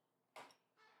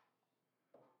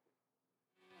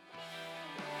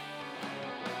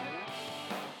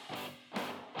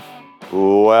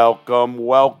Welcome,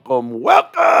 welcome,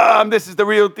 welcome. This is The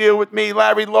Real Deal with me,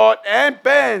 Larry Lott, and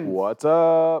Benz. What's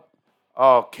up?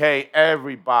 Okay,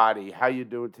 everybody. How you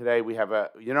doing today? We have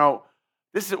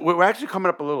we're actually coming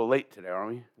up a little late today, aren't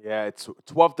we? Yeah, it's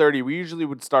 12:30. We usually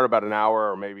would start about an hour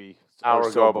or maybe Hour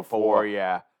or so ago before.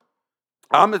 Yeah.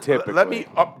 Let me Typically.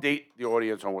 update the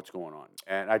audience on what's going on.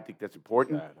 And I think that's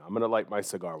important. Okay, I'm going to light my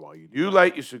cigar while you do You that.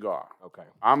 light your cigar. Okay.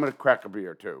 I'm going to crack a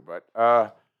beer too.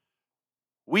 But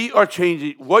we are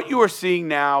changing. What you are seeing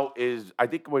now is, I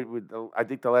think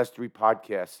the last three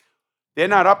podcasts, they're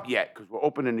not up yet because we're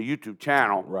opening the YouTube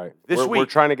channel. Right. This we're week.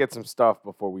 trying to get some stuff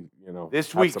before we,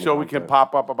 This have week, some so we can content.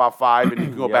 pop up about 5, and you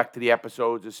can go Yep. back to the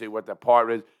episodes and see what the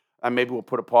part is. And maybe we'll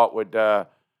put a part with, I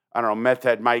don't know, Meth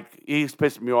Head Mike. He's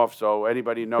pissed me off, so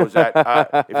anybody knows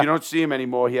that. If you don't see him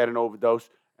anymore, he had an overdose,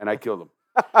 and I killed him.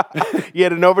 You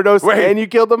had an overdose and you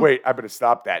killed him? Wait, I better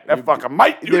stop that. That fucker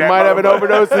might do They that. might have an motherfucker.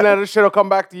 overdose and that shit will come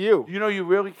back to you. You know you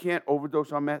really can't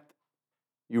overdose on meth?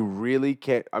 You really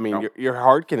can't. I mean, No. your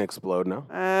heart can explode, no?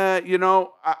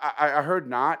 I heard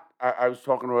not. I was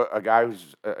talking to a guy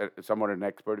who's somewhat an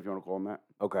expert, if you want to call him that.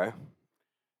 Okay.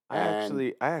 I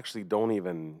And- actually don't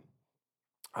even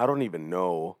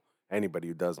know anybody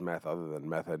who does meth other than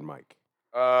Meth Head Mike.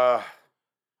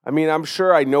 I mean, I'm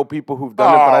sure I know people who've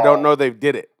done it, but I don't know they've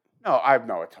did it. No, I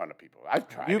know a ton of people. I've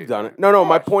tried You've it. done it. No,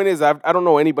 my Of course. point is I don't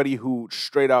know anybody who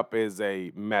straight up is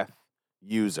a meth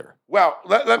user Well,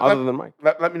 other than Mike.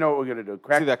 let me know what we're going to do.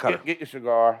 See that cutter? Get your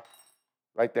cigar.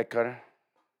 Light that cutter.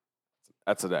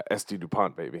 That's a SD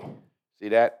DuPont, baby. See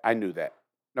that? I knew that.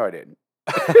 No, I didn't.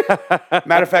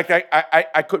 Matter of fact,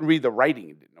 I couldn't read the writing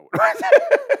and didn't know what it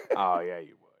was. Oh, yeah,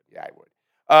 you would. Yeah, I would.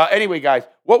 Anyway, guys,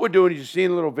 what we're doing is you're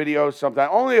seeing little videos sometimes,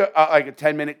 only like a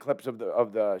 10-minute clips of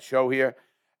the show here.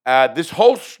 This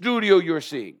whole studio you're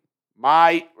seeing,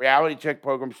 my reality check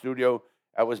program studio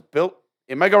that was built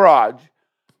in my garage,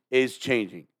 is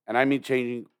changing. And I mean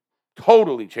changing,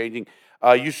 totally changing.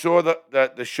 You saw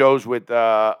the shows with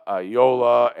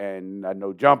Yola and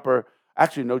No Jumper.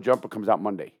 Actually, No Jumper comes out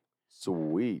Monday.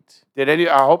 Sweet.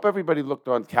 I hope everybody looked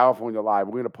on California Live.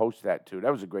 We're going to post that, too.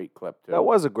 That was a great clip, too. That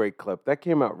was a great clip. That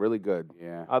came out really good.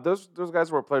 Yeah. Those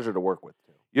guys were a pleasure to work with,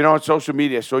 too. You know, on social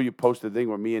media, I saw you post a thing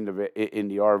with me in the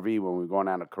RV when we were going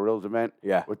down to Kirill's event.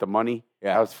 Yeah. With the money.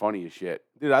 Yeah. That was funny as shit.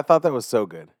 Dude, I thought that was so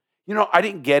good. You know, I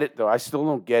didn't get it, though. I still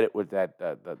don't get it with that,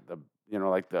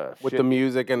 With the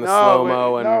music and the No,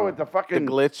 slow-mo and with the fucking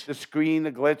the glitch. the screen,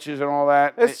 the glitches and all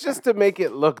that. It's just to make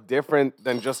it look different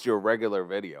than just your regular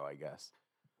video, I guess.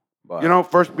 But You know,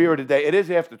 first beer of the day. It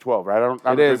is after 12, right? I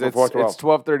don't it is. drink before It's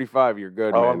 12. 12:35. You're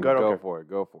good, Oh, man. I'm good, Go okay. for it.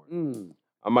 Go for it. Mm.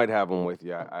 I might have one with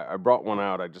you. I brought one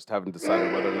out. I just haven't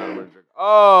decided whether or not I'm gonna drink.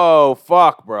 Oh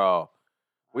fuck, bro.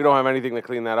 We don't have anything to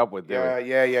clean that up with, do we?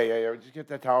 Yeah. Just get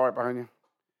that towel right behind you.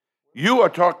 You are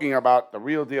talking about The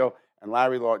Real Deal, and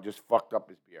Larry Lott just fucked up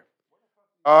his beer.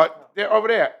 They're over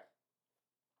there.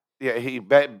 Yeah,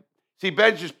 Ben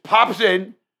just pops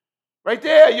in. Right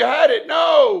there, you had it.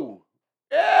 No.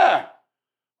 Yeah.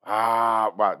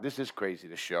 Wow, this is crazy,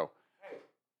 this show.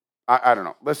 I don't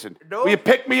know. Listen, will you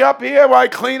pick me up here while I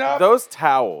clean up? Those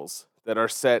towels that are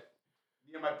set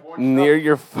Near my porn near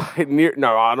stuff? your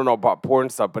no, I don't know about porn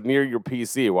stuff, but near your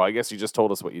PC. Well, I guess you just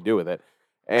told us what you do with it.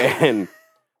 And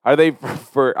are they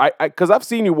for because I've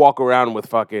seen you walk around with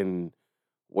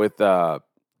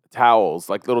towels,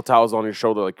 like little towels on your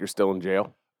shoulder, like you're still in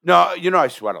jail. No, you know I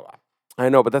sweat a lot. I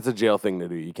know, but that's a jail thing to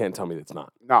do. You can't tell me it's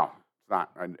not. No, it's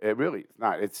not. It really, it's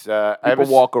not. It's People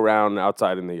walk around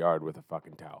outside in the yard with a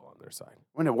fucking towel on their side.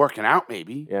 when they're working out,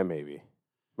 maybe. Yeah, maybe.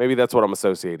 Maybe that's what I'm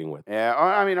associating with. Yeah,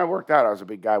 I mean, I worked out. I was a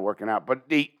big guy working out. But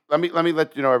let me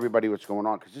let you know, everybody, what's going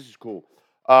on, because this is cool.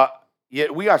 Yeah,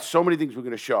 we got so many things we're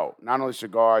going to show. Not only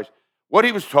cigars. What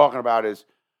he was talking about is,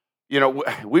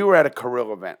 we were at a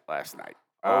Kirill event last night.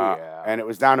 Yeah. And it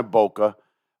was down in Boca.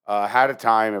 Had a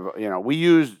time of, we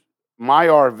used my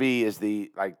RV as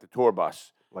the tour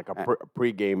bus. Like a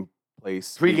pregame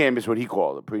place. Pregame is what he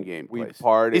called it. Pregame We place.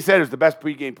 partied. He said it was the best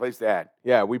pregame place they had.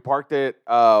 Yeah, we parked it.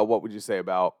 What would you say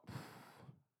about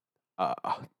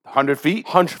 100 feet?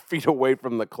 100 feet away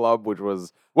from the club, which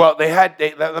was Well,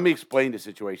 let me explain the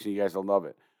situation. You guys will love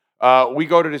it. We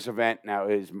go to this event now.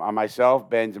 Is myself,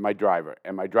 Benz, and my driver.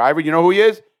 And my driver, you know who he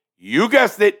is? You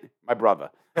guessed it, my brother.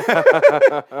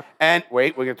 And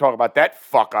wait, we're gonna talk about that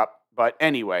fuck up. But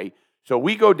anyway, so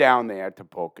we go down there to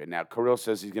Boca. Now Kirill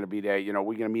says he's gonna be there.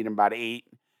 We're gonna meet him about 8.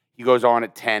 He goes on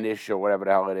at 10-ish or whatever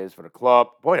the hell it is for the club.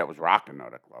 Boy, that was rocking though,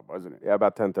 that club, wasn't it? yeah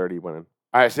about 10:30 went in.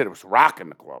 I said it was rocking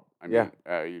the club.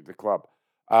 The club.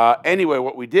 Anyway,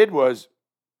 what we did was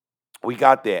we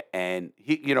got there, and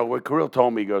he, when Kirill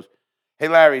told me, he goes, "Hey,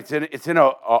 Larry, it's in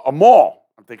a mall."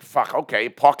 I'm thinking, fuck, okay,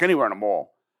 park anywhere in the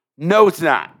mall. No, it's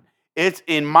not. It's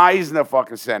in Meisner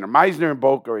fucking center. Meisner and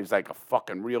Boca is like a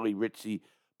fucking really ritzy.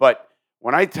 But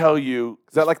when I tell you...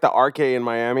 Is that like the arcade in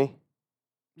Miami?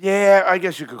 Yeah, I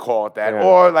guess you could call it that. Yeah.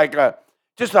 Or like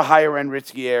just a higher end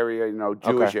ritzy area,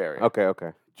 Jewish area.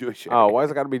 Okay. Jewish area. Oh, why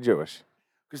does it got to be Jewish?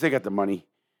 Because they got the money.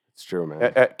 It's true,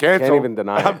 man. Canceled. Can't even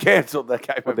deny it. I'm canceled. That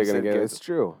guy. What they gonna get? It's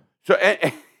true. So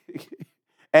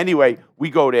anyway, we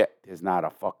go there. There's not a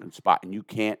fucking spot, and you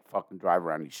can't fucking drive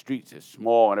around these streets. It's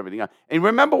small and everything else. And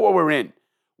remember what we're in.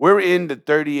 We're in the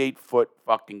 38-foot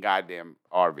fucking goddamn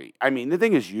RV. I mean, the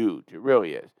thing is huge. It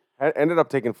really is. I ended up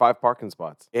taking 5 parking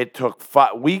spots. It took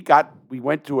 5. We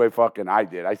went to a fucking.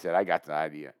 I said I got the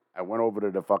idea. I went over to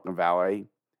the fucking valet,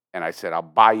 and I said I'll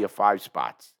buy you 5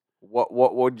 spots.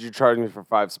 What would you charge me for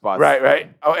 5 spots? Right.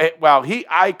 Oh,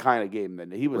 I kind of gave him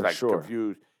the. He was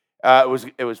confused. It was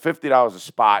 $50 a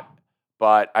spot,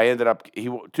 but I ended up it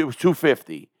was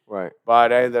 $250. Right.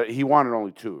 But he wanted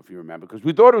only 2, if you remember, because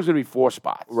we thought it was gonna be 4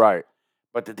 spots. Right.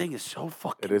 But the thing is so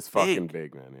fucking. It is fucking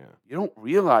big, man. Yeah. You don't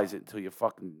realize it until you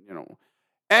fucking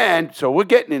And so we're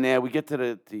getting in there. We get to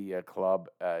the club.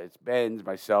 It's Benz,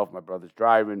 myself, my brother's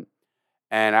driving.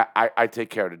 And I take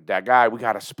care of that guy. We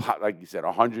got a spot, like you said,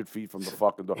 100 feet from the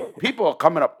fucking door. People are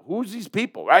coming up. Who's these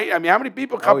people, right? I mean, how many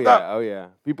people come up? Oh, yeah.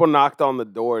 People knocked on the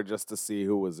door just to see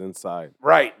who was inside.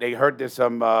 Right. They heard there's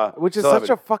some which is such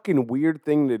a fucking weird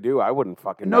thing to do. I wouldn't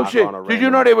fucking knock shit. on a Did you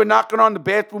know they were knocking on the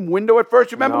bathroom window at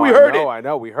first? Remember, we heard it. I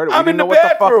know. We heard it. I'm we in didn't the know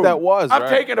bathroom. What the fuck that was, I'm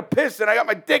taking a piss, and I got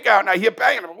my dick out, and I hear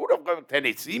banging. I'm like, who the fuck? Can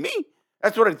they see me?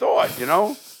 That's what I thought,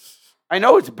 I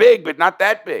know it's big, but not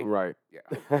that big. Right.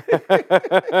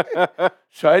 Yeah.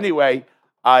 So anyway,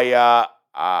 my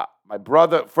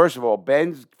brother, first of all,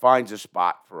 Ben finds a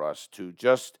spot for us to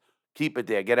just keep it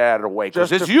there, get it out of the way,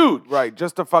 because it's huge. Right,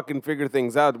 just to fucking figure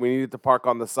things out. We needed to park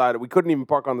on the side. We couldn't even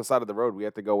park on the side of the road. We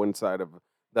had to go inside of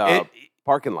the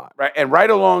parking lot. Right, and right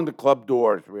along the club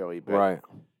doors, really. But, right.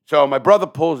 So my brother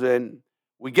pulls in.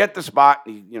 We get the spot,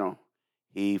 and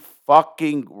he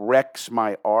fucking wrecks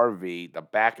my RV, the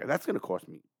back. That's going to cost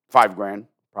me $5,000.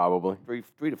 Probably.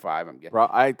 3 to 5, I'm guessing.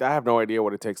 I have no idea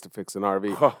what it takes to fix an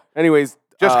RV. Anyways.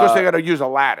 Just because they got to use a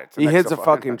ladder. He hits a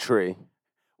fucking tree.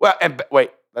 Well, and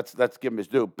wait, let's give him his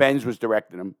due. Benz was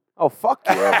directing him. Oh, fuck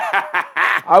you.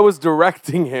 I was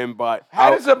directing him, but... How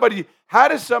does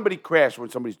somebody crash when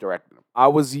somebody's directing them? I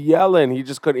was yelling. He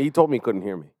just couldn't... He told me he couldn't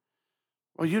hear me.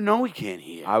 Well, he can't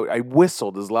hear. I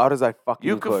whistled as loud as I fucking could.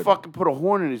 You could fucking put a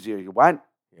horn in his ear. What?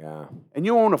 Yeah. And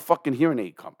you own a fucking hearing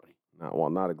aid company.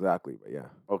 Not exactly, but yeah.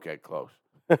 Okay, close.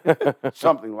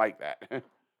 Something like that.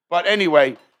 But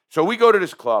anyway, so we go to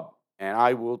this club, and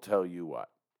I will tell you what.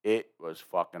 It was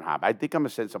fucking hot. I think I'm going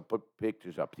to send some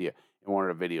pictures up here in one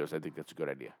of the videos. I think that's a good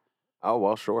idea. Oh,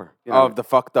 well, sure. Of the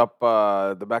fucked up,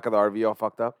 the back of the RV all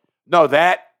fucked up? No,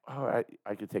 I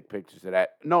could take pictures of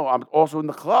that. No, I'm also in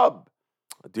the club.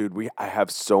 Dude, I have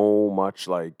so much,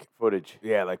 footage.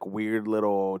 Yeah, weird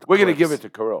little We're going to give it to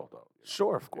Kirill, though.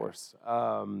 Sure, of course.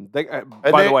 By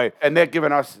the way... And they're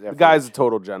giving us... The guy's a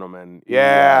total gentleman.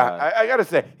 Yeah, I got to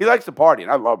say, he likes to party,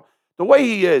 and I love him. The way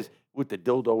he is with the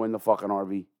dildo in the fucking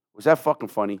RV. Was that fucking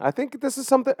funny? I think this is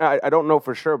something... I don't know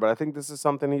for sure, but I think this is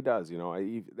something he does.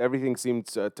 Everything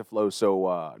seems to flow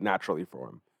so naturally for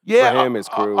him. Yeah, for him, his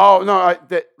crew.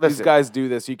 Listen. These guys do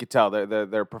this. You could tell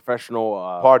they're professional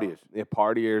partiers. Yeah,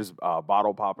 partiers,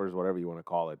 bottle poppers, whatever you want to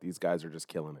call it. These guys are just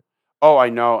killing it. Oh, I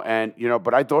know, and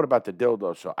but I thought about the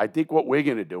dildo. So I think what we're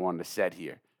gonna do on the set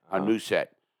here, a new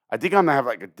set, I think I'm gonna have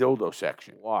a dildo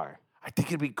section. Why? I think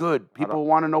it'd be good. People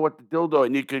want to know what the dildo,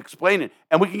 and you can explain it,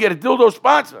 and we can get a dildo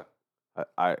sponsor.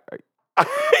 I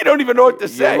don't even know what to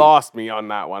say. You lost me on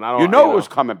that one. I don't. It was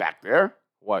coming back there.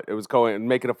 What? It was going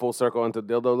making a full circle into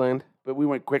dildo land? But we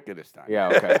went quicker this time. Yeah,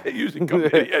 okay. Usually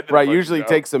right, usually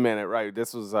takes a minute, right?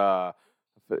 This was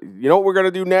you know what we're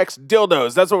gonna do next?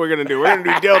 Dildos. That's what we're gonna do. We're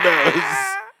gonna do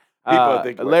dildos. People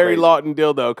think Larry Lawton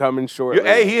dildo coming shortly.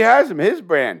 Hey, he has him. His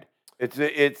brand. It's the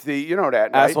that,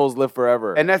 right? Assholes live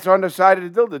forever. And that's on the side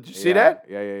of the dildo. Did you see that?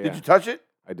 Yeah. Did you touch it?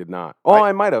 I did not. Oh,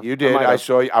 I might have. You did. I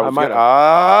saw you.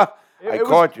 I It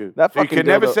caught you. That so you can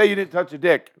never say you didn't touch a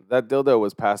dick. That dildo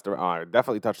was passed around. I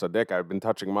definitely touched a dick. I've been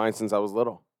touching mine since I was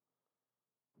little.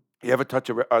 You ever touch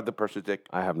a other person's dick?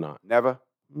 I have not. Never?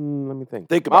 Let me think.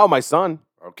 Think about it. My son.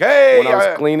 Okay.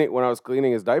 When I was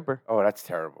cleaning his diaper. Oh, that's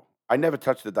terrible. I never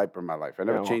touched a diaper in my life. I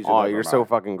never changed a diaper. Oh, you're so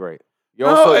fucking great. You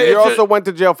also went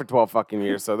to jail for 12 fucking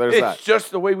years, so there's that. It's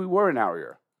just the way we were in our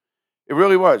era. It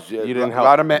really was. You didn't help.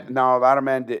 A lot of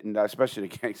men didn't, especially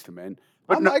the gangster men.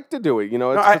 I like to do it. You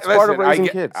know, No, it's part of listen, raising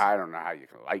kids. I don't know how you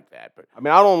can like that, but I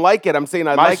mean, I don't like it. I'm saying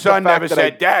I my like son the fact never that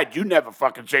said, "Dad, you never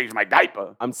fucking changed my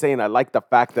diaper." I'm saying I like the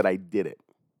fact that I did it.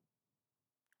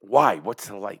 Why? What's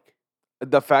the like?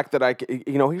 The fact that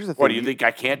you know, here's the thing. What, do you think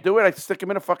I can't do it? I stick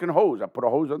him in a fucking hose. I put a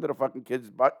hose under the fucking kid's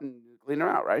butt and clean her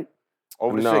out, right?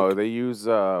 Over the No, sink. they use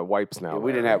wipes now. Yeah,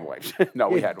 we didn't have wipes. No,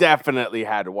 we had definitely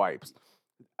had wipes.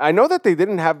 I know that they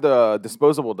didn't have the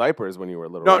disposable diapers when you were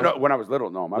little. No, right? no, when I was little,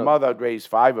 no. My mother raised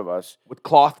 5 of us. With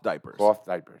cloth diapers. Cloth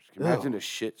diapers. Can you imagine the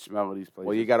shit smell of these places?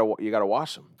 Well, you gotta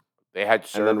wash them. They had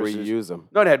services. And then reuse them.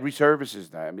 No, they had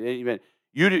reservices now. I mean,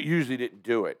 you usually didn't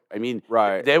do it. I mean,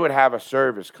 right. They would have a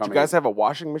service coming. Did you guys have a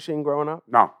washing machine growing up?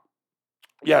 No.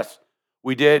 Yes,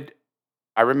 we did.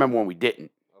 I remember when we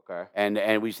didn't. Okay.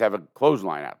 And we used to have a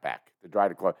clothesline out back to dry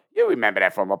the clothes. You remember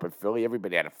that from up in Philly?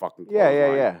 Everybody had a fucking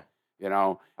clothesline. Yeah. You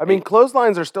know, I mean,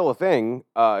 clotheslines are still a thing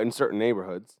in certain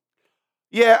neighborhoods.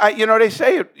 Yeah, they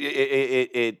say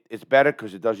it's better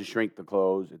because it doesn't shrink the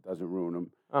clothes, it doesn't ruin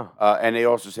them, and they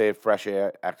also say fresh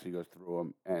air actually goes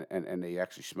through them, and they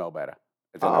actually smell better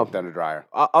than a dryer.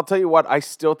 I'll tell you what, I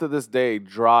still to this day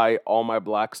dry all my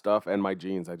black stuff and my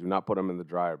jeans. I do not put them in the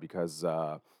dryer because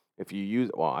if you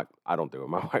use, well, I don't do it.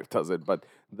 My wife does it, but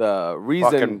the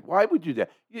reason why would you do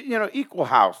that? You know, equal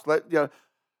house.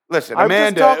 Listen, I'm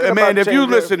Amanda, if you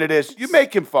listen to this, you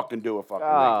make him fucking do a fucking thing.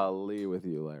 Golly with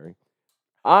you, Larry.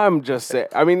 I'm just saying.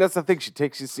 I mean, that's the thing. She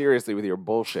takes you seriously with your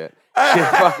bullshit.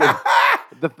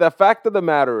 The fact of the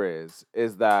matter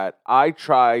is that I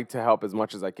try to help as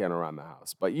much as I can around the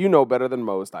house. But you know better than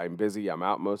most. I'm busy. I'm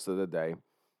out most of the day.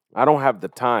 I don't have the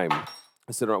time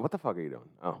to sit around. What the fuck are you doing?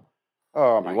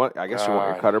 Oh my God. I guess you want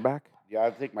your cutter back? Yeah,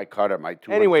 I think my cutter, my $250.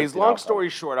 Anyways, long story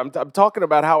short, I'm talking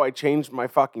about how I changed my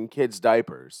fucking kids'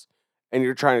 diapers. And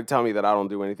you're trying to tell me that I don't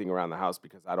do anything around the house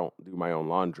because I don't do my own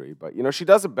laundry. But, you know, she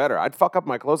does it better. I'd fuck up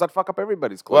my clothes. I'd fuck up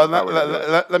everybody's clothes. Well,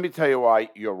 let me tell you why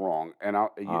you're wrong. And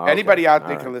anybody out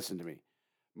there can listen to me.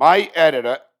 My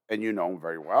editor, and you know him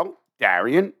very well,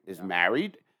 Darian, is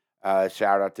married.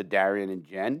 Shout out to Darian and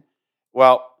Jen.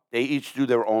 Well, they each do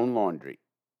their own laundry.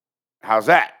 How's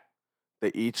that?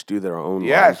 They each do their own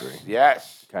laundry.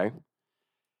 Yes. Okay.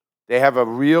 They have a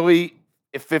really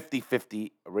 50-50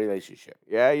 relationship.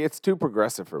 Yeah, it's too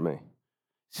progressive for me.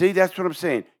 See, that's what I'm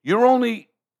saying. You're only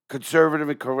conservative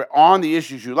and correct on the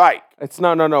issues you like. It's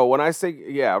no. When I say,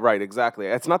 yeah, right, exactly.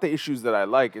 It's not the issues that I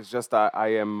like. It's just I'm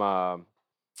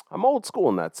old school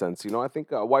in that sense. You know, I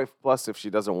think a wife plus if she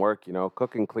doesn't work, you know,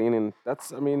 cooking, cleaning, that's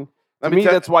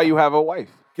why you have a wife.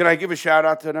 Can I give a shout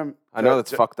out to them? I know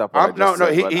that's fucked up.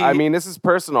 I mean, this is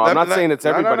personal. I'm not saying it's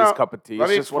everybody's cup of tea. Let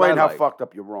me explain how fucked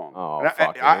up you're wrong. Oh,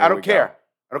 fuck. I don't care.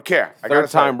 I don't care. Third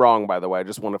time wrong, by the way. I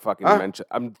just want to fucking mention.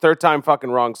 I'm third time fucking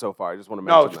wrong so far. I just want to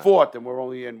mention. No, it's fourth, and we're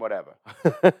only in whatever.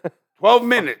 12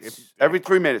 minutes every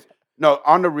 3 minutes. No,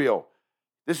 on the real,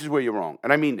 this is where you're wrong,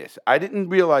 and I mean this. I didn't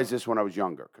realize this when I was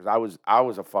younger because I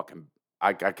was a fucking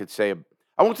I could say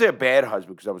I won't say a bad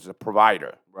husband because I was a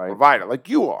provider, right? Provider like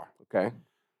you are. Okay.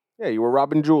 Yeah, you were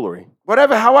robbing jewelry.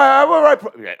 Whatever.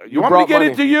 You want me to get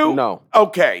into you? No.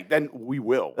 Okay, then we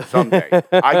will someday.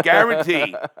 I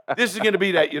guarantee. This is going to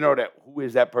be that, you know, that who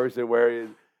is that person, where is,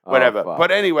 whatever.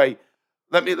 But anyway,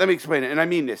 let me explain it, and I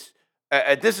mean this.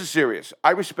 This is serious.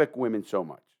 I respect women so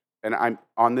much, and I'm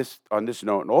on this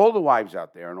note, and all the wives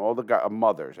out there, and all the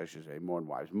mothers, I should say, more than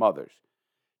wives, mothers.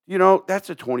 You know,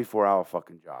 that's a 24-hour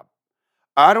fucking job.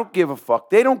 I don't give a fuck.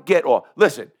 They don't get all.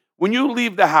 Listen. When you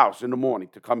leave the house in the morning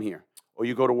to come here, or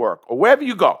you go to work, or wherever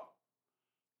you go,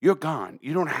 you're gone.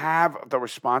 You don't have the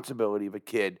responsibility of a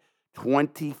kid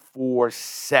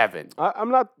 24/7. I'm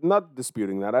not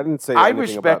disputing that. I didn't say I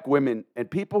respect women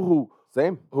and people who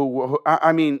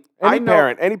I mean, any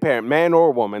parent, man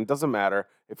or woman, doesn't matter.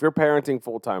 If you're parenting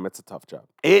full time, it's a tough job.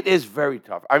 It is very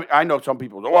tough. I know some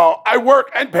people go, well, I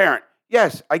work and parent.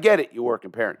 Yes, I get it. You work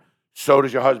and parent. So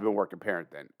does your husband work and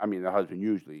parent then? I mean, the husband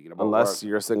usually. You know, unless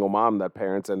you're a single mom that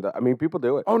parents I mean, people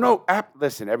do it. Oh, no.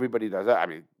 Listen, everybody does that. I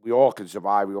mean, we all can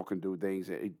survive. We all can do things.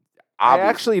 I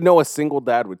actually know a single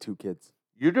dad with 2 kids.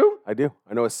 You do? I do.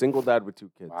 I know a single dad with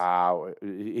 2 kids. Wow.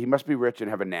 He must be rich and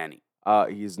have a nanny.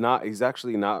 He's not. He's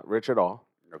actually not rich at all.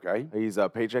 Okay. He's a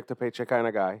paycheck to paycheck kind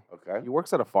of guy. Okay. He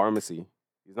works at a pharmacy.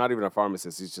 He's not even a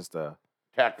pharmacist. He's just a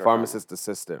pharmacist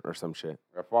assistant or some shit.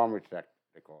 A farmer tech.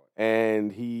 They call it.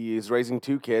 And he is raising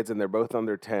 2 kids, and they're both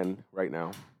under 10 right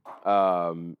now.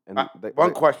 One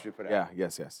question for that. Yeah,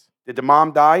 yes. Did the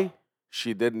mom die?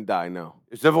 She didn't die, no.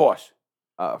 It's divorce.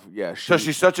 Yeah. So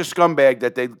she's such a scumbag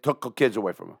that they took her kids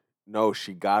away from her? No,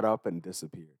 she got up and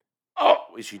disappeared. Oh,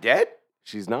 is she dead?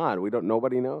 She's not.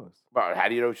 Nobody knows. But how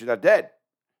do you know she's not dead?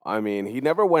 I mean, he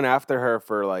never went after her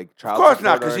for, like, child support. Of course support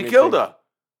not, because he killed her.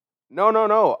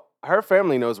 No. Her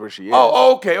family knows where she is.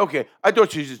 Oh, okay. I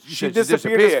thought she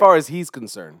disappeared as far as he's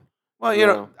concerned. Well, you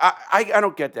know, I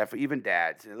don't get that for even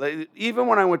dads. Like, even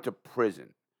when I went to prison,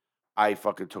 I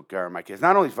fucking took care of my kids.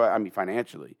 Not only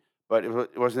financially, but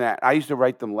it wasn't that. I used to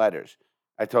write them letters.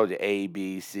 I told you A,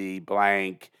 B, C,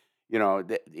 blank. You know,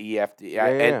 the E, F, D.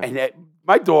 And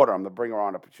my daughter, I'm gonna bring her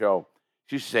on the show.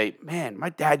 She used to say, "Man, my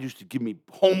dad used to give me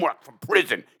homework from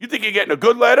prison. You think you're getting a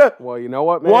good letter? Well, you know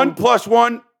what, man? 1 +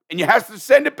 1, and you have to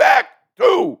send it back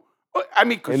 2." I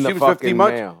mean, because she was 15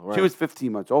 months. Mail, right. She was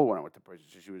 15 months old when I went to prison.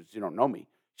 So she don't know me.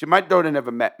 My daughter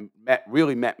never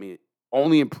really met me.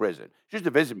 Only in prison. She used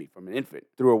to visit me from an infant.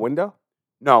 Through a window?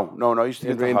 No. I used to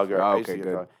get to hug her. Oh, okay,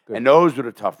 good. And those were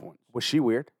the tough ones. Was she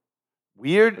weird?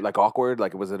 Weird? Like awkward?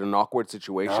 Like was it an awkward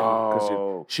situation?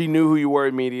 No. She knew who you were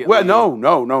immediately. Well,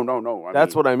 no.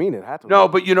 That's what I mean. It had to. No,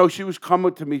 but you know, she was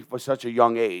coming to me for such a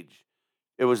young age.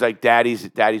 It was like daddy's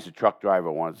a truck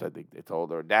driver once, I think they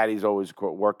told her. Daddy's always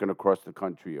working across the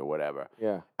country or whatever.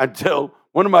 Yeah. Until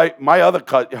one of my other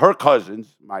her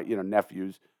cousins, my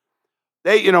nephews,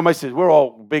 they, my sisters, we're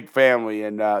all big family,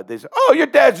 and they said, "Oh, your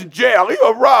dad's in jail. He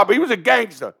was a robber. He was a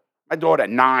gangster." My daughter at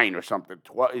 9 or something,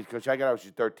 12, because I got out,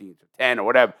 she's 13, so 10 or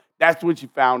whatever. That's when she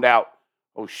found out,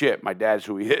 oh shit, my dad's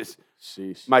who he is.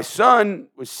 Sheesh. My son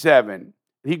was 7.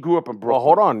 He grew up in Brooklyn. Well,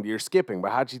 hold on, you're skipping,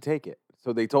 but how'd she take it?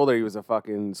 So they told her he was a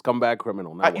fucking scumbag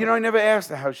criminal. I never asked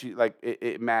her how she, like,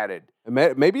 it mattered.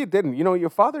 Maybe it didn't. You know, your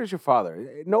father is your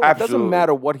father. No, It doesn't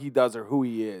matter what he does or who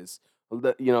he is.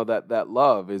 That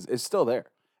love is still there.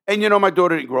 And, my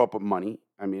daughter didn't grow up with money,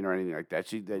 or anything like that.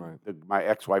 My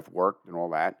ex-wife worked and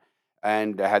all that,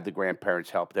 and had the grandparents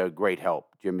help. They were great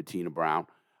help, Jim and Tina Brown.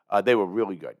 They were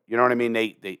really good. You know what I mean?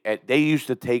 They used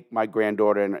to take my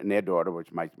granddaughter and their daughter, which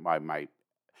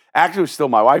actually was still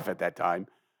my wife at that time.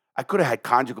 I could have had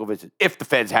conjugal visits if the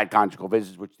feds had conjugal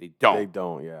visits, which they don't. They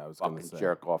don't, yeah. I was going to say.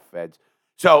 Jerk off feds.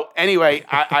 So anyway,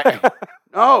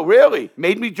 no, really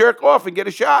made me jerk off and get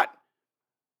a shot.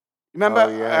 Remember,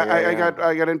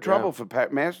 I got in trouble for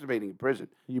masturbating in prison.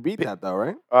 You beat that though,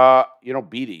 right? You don't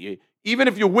beat it. Even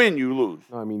if you win, you lose.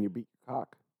 No, I mean you beat your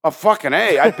cock. Oh, fucking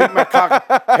A. I beat my cock.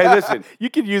 Hey, listen. You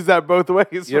could use that both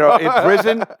ways. In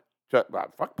prison,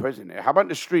 fuck prison. How about in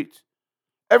the streets?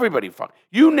 Everybody fuck.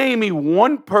 You name me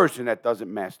one person that doesn't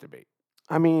masturbate.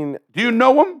 I mean, do you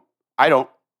know him? I don't.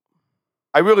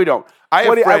 I really don't.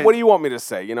 What do you want me to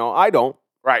say? I don't.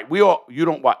 Right. You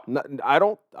don't what? No, I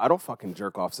don't fucking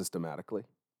jerk off systematically.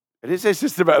 I didn't say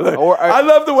systematically. I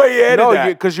love the way you added that.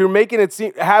 No, because you're making it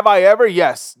seem. Have I ever?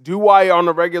 Yes. Do I on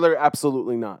a regular?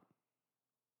 Absolutely not.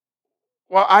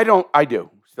 Well, I don't. I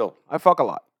do still. I fuck a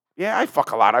lot. Yeah, I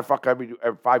fuck a lot. I fuck every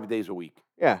 5 days a week.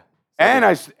 Yeah. And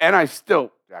I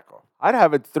still jack off. I'd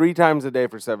have it 3 times a day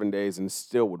for 7 days and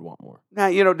still would want more.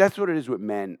 Now, that's what it is with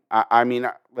men. I mean,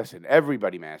 listen,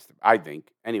 everybody masturbates, I think.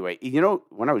 Anyway,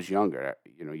 when I was younger,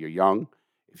 you're young.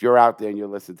 If you're out there and you're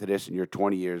listening to this and you're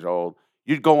 20 years old,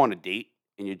 you'd go on a date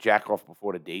and you jack off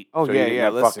before the date. Oh, so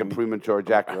yeah. Fucking premature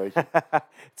ejaculation.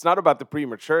 It's not about the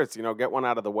premature. It's, get one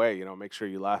out of the way. Make sure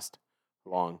you last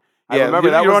long. Yeah, I remember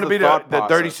that you was want to be the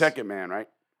process. 30-second man, right?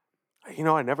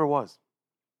 I never was.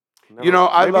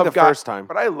 I love the guys, first time.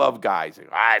 But I love guys.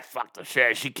 I fuck the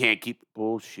shit. She can't keep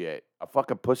bullshit. A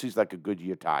fucking pussy's like a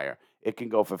Goodyear tire. It can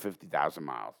go for 50,000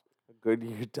 miles.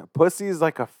 Pussy is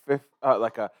like a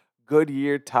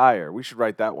Goodyear tire. We should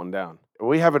write that one down.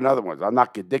 We have another one. I'll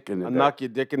knock your dick in the dirt. Knock your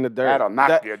dick in the dirt. That'll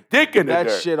knock your dick in the dirt.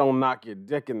 That shit'll knock your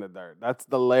dick in the dirt. That's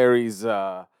the Larry's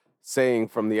saying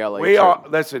from the LA.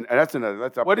 Listen, that's another.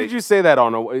 That's what did you say that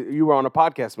on? You were on a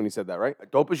podcast when you said that, right?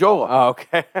 Dope as yola. Oh,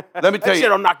 okay. Let me tell you.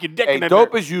 Shit'll knock your dick in the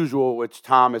dope dirt. as usual, which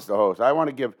Tom is the host. I want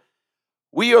to give.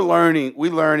 We're learning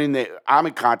that I'm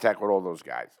in contact with all those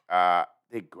guys.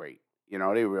 They're great. They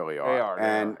really are. They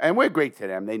are. And we're great to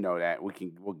them. They know that.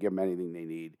 We'll give them anything they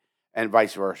need, and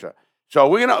vice versa. So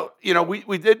we're gonna,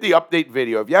 we did the update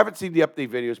video. If you haven't seen the update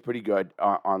video, it's pretty good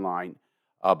online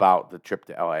about the trip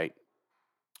to LA.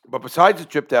 But besides the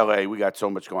trip to LA, we got so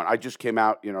much going. I just came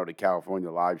out, to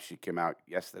California Live. She came out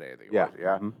yesterday, I think it was.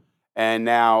 Yeah. Mm-hmm. And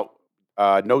now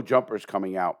No Jumper's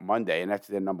coming out Monday, and that's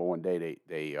their number one day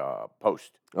they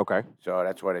post. Okay. So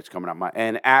that's why it's coming out.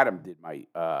 And Adam did my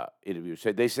interview.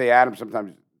 They say Adam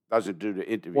sometimes doesn't do the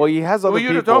interview. Well, he has other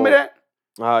people. You told me that?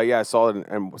 Yeah, I saw it,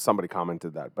 and somebody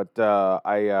commented that. But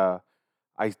I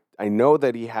know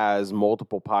that he has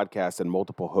multiple podcasts and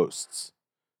multiple hosts.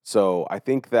 So I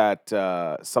think that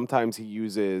sometimes he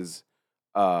uses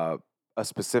a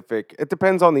specific. It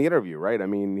depends on the interview, right? I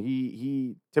mean,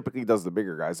 he typically does the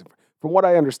bigger guys. From what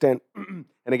I understand, and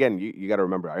again, you got to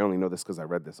remember, I only know this because I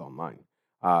read this online.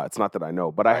 It's not that I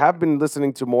know, but I have been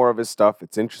listening to more of his stuff.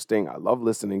 It's interesting. I love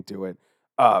listening to it.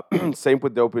 Same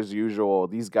with Dope as Usual.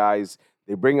 These guys,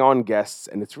 they bring on guests,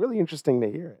 and it's really interesting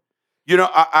to hear it. You know,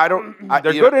 I don't.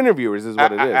 They're good interviewers, is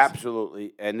what it is.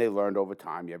 Absolutely, and they learned over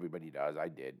time. Everybody does. I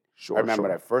did. Sure. I remember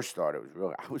when I first started. It was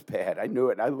really. I was bad. I knew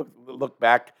it. And I look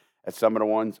back at some of the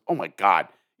ones. Oh my God.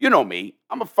 You know me.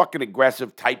 I'm a fucking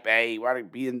aggressive type A. Want to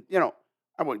be in. You know,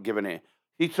 I wouldn't give an answer.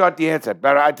 He sought the answer.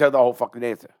 Better I tell the whole fucking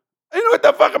answer. You know what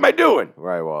the fuck am I doing?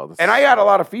 Right. Well, and I had a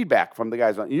lot of feedback from the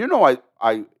guys on. You know,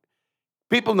 I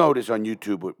people know this on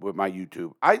YouTube with my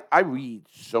YouTube. I read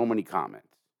so many comments.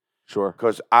 Sure.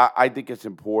 Because I think it's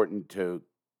important to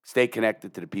stay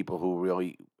connected to the people who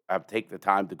really take the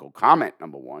time to go comment,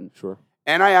 number one. Sure.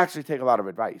 And I actually take a lot of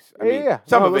advice. I mean,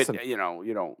 some of it, you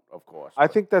don't, of course. I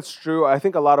think that's true. I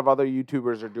think a lot of other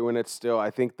YouTubers are doing it still.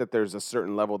 I think that there's a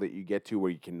certain level that you get to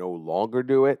where you can no longer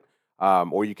do it,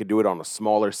 or you can do it on a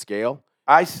smaller scale.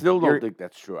 I still don't think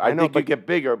that's true. I think you get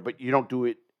bigger, but you don't do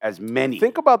it as many.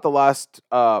 Think about the last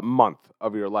month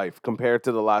of your life compared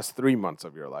to the last 3 months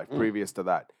of your life previous to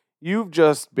that. You've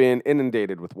just been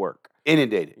inundated with work.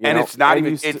 Inundated. And it's not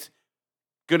even, it's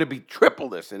going to be triple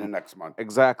this in the next month.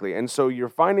 Exactly. And so you're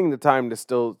finding the time to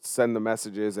still send the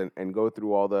messages and go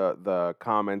through all the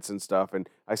comments and stuff. And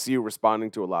I see you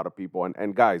responding to a lot of people.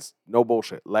 And guys, no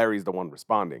bullshit. Larry's the one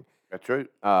responding. That's right.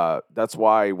 That's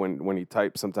why when he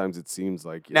types, sometimes it seems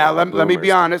like... Now, let me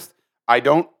be honest. I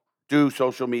don't do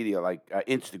social media like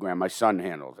Instagram. My son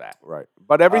handles that. Right.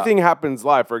 But everything happens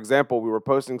live. For example, we were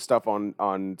posting stuff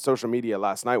on social media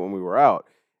last night when we were out,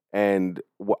 and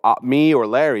me or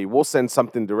Larry will send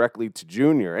something directly to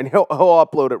Junior, and he'll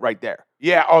upload it right there.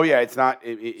 Yeah. Oh, yeah. It's not.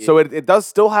 So it does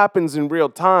still happens in real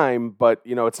time, but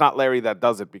it's not Larry that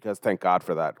does it because thank God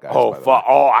for that, guys.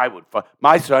 I would.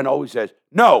 My son always says,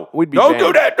 "No, don't banned.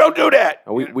 do that. Don't do that."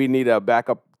 And we need a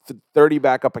backup, 30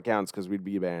 backup accounts because we'd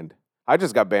be banned. I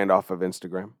just got banned off of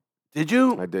Instagram. Did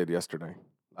you? I did yesterday,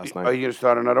 last night. Are you going to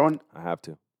start another one? I have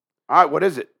to. All right, what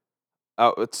is it?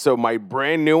 So my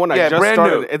brand new one. Yeah, I just brand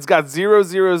started. new. It's got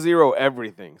 000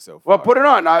 everything so far. Well, put it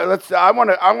on. I want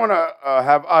to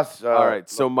have us. All right.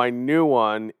 So my new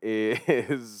one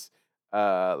is.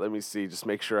 Let me see. Just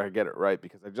make sure I get it right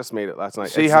because I just made it last night.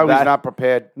 See how he's not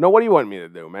prepared. No, what do you want me to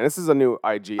do, man? This is a new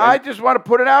IG. I just want to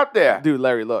put it out there, dude.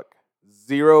 Larry, look.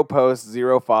 0 posts,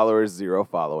 0 followers, 0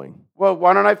 following. Well,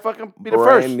 why don't I fucking be the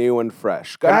Brand first? new and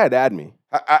fresh. Go ahead, add me.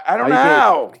 I don't know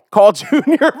how. Call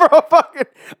Junior, bro. Fucking.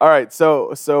 All right,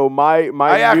 so my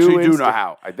I actually do know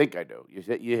how. I think I do.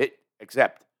 You hit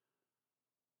accept.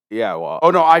 Yeah, well.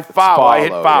 Oh no, I follow. I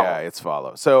hit follow. Yeah, it's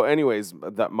follow. So, anyways,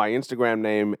 my Instagram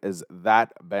name is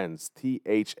Benz.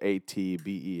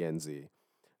 ThatBenz.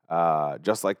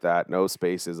 Just like that. No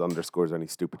spaces, underscores, any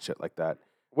stupid shit like that.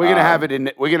 We're gonna have it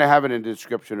in. We're gonna have it in the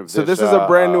description of this. So this is a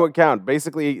brand new account.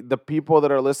 Basically, the people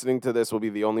that are listening to this will be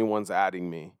the only ones adding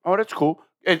me. Oh, that's cool.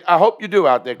 I hope you do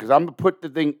out there because I'm gonna put the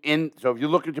thing in. So if you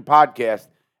look at your podcast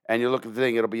and you look at the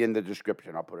thing, it'll be in the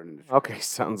description. I'll put it in the description. Okay,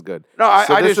 sounds good. No,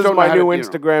 I this just is don't my know new how to,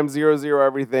 Instagram 00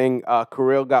 everything.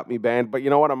 Kirill got me banned, but you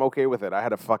know what? I'm okay with it. I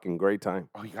had a fucking great time.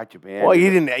 Oh, you got your banned. Well, he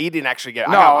didn't actually get.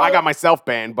 No, I got myself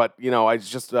banned, but I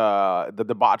just the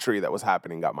debauchery that was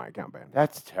happening got my account banned.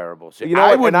 That's terrible. See, You know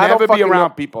I what? would And I don't never be fucking around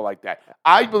know- people like that.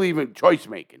 I believe in choice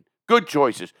making, good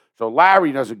choices. So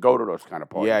Larry doesn't go to those kind of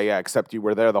parties. Yeah, except you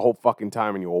were there the whole fucking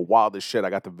time and you were wild as shit. I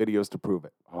got the videos to prove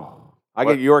it. Oh, I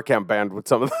get your account banned with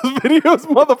some of those videos,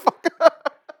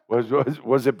 motherfucker.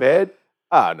 Was it bad?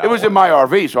 No. It was in my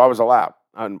RV, so I was allowed.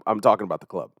 I'm talking about the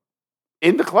club.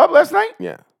 In the club last night?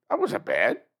 Yeah. I wasn't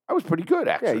bad. I was pretty good,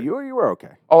 actually. Yeah, you were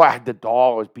okay. Oh, I had the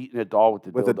doll. I was beating the doll with the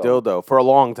a dildo for a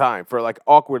long time, for like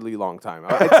awkwardly long time.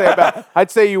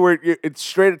 I'd say it's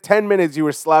straight at 10 minutes you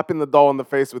were slapping the doll in the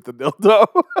face with the dildo.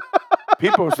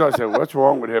 People started saying, "What's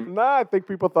wrong with him?" Nah, I think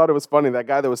people thought it was funny. That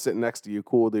guy that was sitting next to you,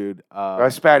 cool dude.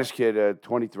 A Spanish kid,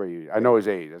 23. I know his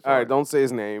age. That's all right, don't say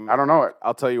his name. I don't know it.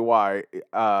 I'll tell you why.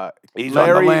 He's on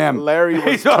the lam.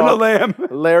 He's on the lam.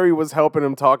 Larry was helping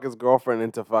him talk his girlfriend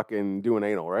into fucking doing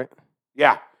anal, right?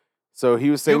 Yeah. So he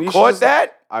was saying, you caught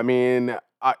that? I mean,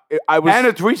 I was. And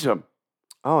a threesome.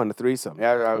 Oh, and a threesome.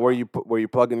 Yeah. Were you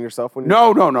plugging yourself when you?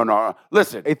 No.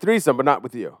 Listen. A threesome, but not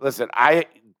with you. Listen,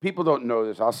 people don't know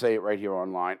this. I'll say it right here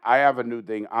online. I have a new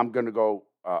thing. I'm gonna go.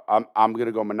 I'm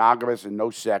gonna go monogamous and no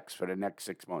sex for the next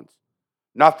 6 months.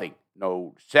 Nothing.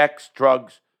 No sex,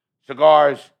 drugs,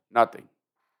 cigars, nothing.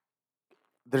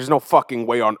 There's no fucking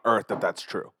way on earth that that's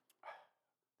true.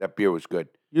 That beer was good.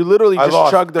 You literally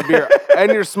just chugged the beer and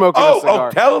you're smoking a cigar.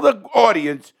 Oh, tell the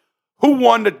audience who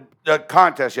won the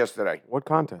contest yesterday. What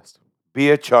contest?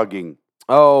 Beer chugging.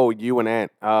 Oh, you and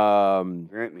Ant.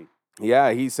 Anthony.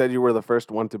 Yeah, he said you were the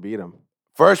first one to beat him.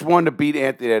 First one to beat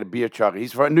Anthony at a beer truck.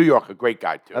 He's from New York, a great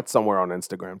guy, too. That's somewhere on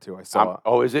Instagram, too. I saw it.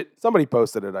 Oh, is it? Somebody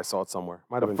posted it. I saw it somewhere.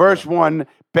 Might have been First Kirill. one,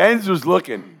 Benz was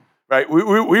looking, right? We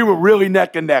were really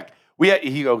neck and neck.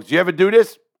 He goes, you ever do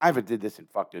this? I haven't did this in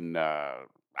fucking,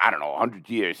 I don't know, 100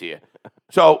 years here.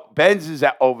 So Benz is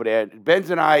over there. Benz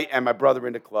and I and my brother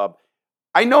in the club.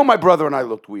 I know my brother and I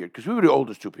looked weird because we were the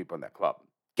oldest two people in that club.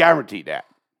 Guaranteed that.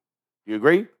 You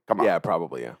agree? Come on. Yeah,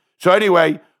 probably, yeah. So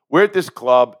anyway, we're at this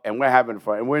club and we're having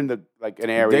fun. And we're in an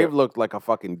area. Dave looked like a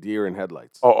fucking deer in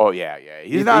headlights. Oh yeah.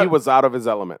 He was out of his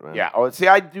element, man. Yeah. Oh, see,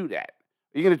 I do that.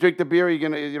 Are you gonna drink the beer? Or you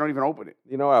don't even open it.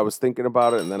 You know, I was thinking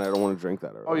about it, and then I don't want to drink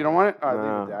that. Oh, you don't want it?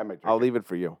 Nah, I'll leave it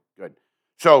for you. Good.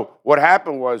 So what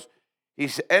happened was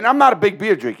and I'm not a big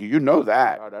beer drinker. You know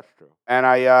that. Oh, that's true.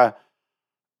 And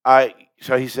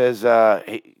so he says,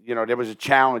 there was a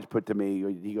challenge put to me.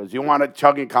 He goes, "You want a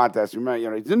chugging contest?"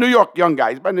 Remember, he's a New York young guy.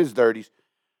 He's about in his 30s.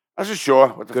 I said, "Sure."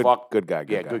 What the fuck? Good guy.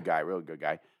 Good guy. Really good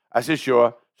guy. I said,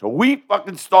 "Sure." So we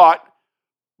fucking start.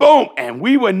 Boom, and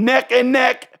we were neck and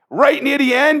neck right near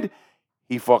the end.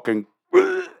 He fucking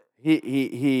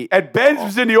and Benz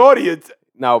was in the audience.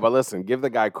 No, but listen, give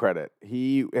the guy credit.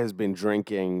 He has been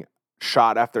drinking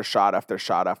shot after shot after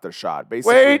shot after shot.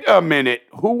 Basically, wait a minute.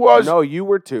 Who was? No, you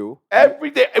were too.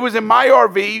 Every day. It was in my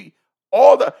RV.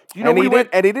 And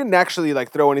he didn't actually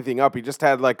like throw anything up. He just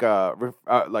had like a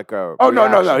Oh reaction.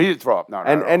 no, he didn't throw up. No.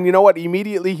 And you know what?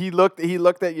 Immediately he looked at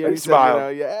you. And he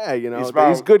smiled. Said,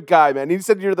 he's a good guy, man. He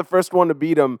said you're the first one to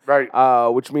beat him,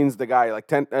 right? Which means the guy, like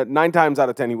 9 times out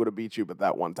of 10, he would have beat you, but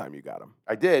that one time you got him.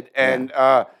 I did, and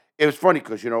it was funny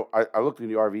because I looked in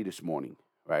the RV this morning,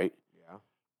 right? Yeah.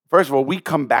 First of all, we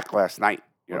come back last night.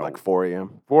 Like 4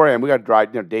 a.m. 4 a.m. We got to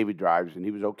drive. David drives, and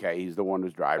he was okay. He's the one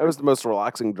who's driving. That was the most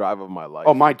relaxing drive of my life.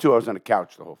 Oh, mine too. I was on the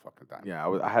couch the whole fucking time. Yeah,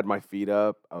 I had my feet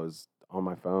up. I was on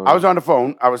my phone. I was on the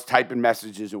phone. I was typing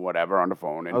messages and whatever on the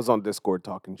phone. And I was on Discord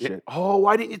talking shit. Oh,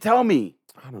 why didn't you tell me?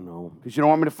 I don't know. Because you don't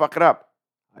want me to fuck it up.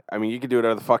 I mean, you can do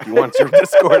whatever the fuck you want. It's your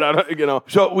Discord. I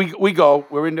don't. So we go.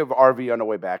 We're in the RV on the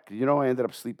way back. I ended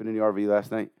up sleeping in the RV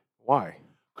last night. Why?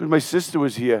 Because my sister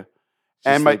was here.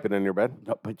 She's sleeping in your bed?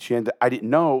 No, but I didn't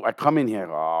know. I come in here.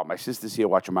 Oh, my sister's here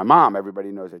watching my mom.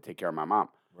 Everybody knows I take care of my mom.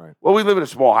 Right. Well, we live in a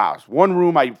small house. One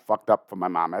room I fucked up for my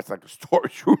mom. That's like a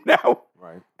storage room now.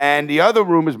 Right. And the other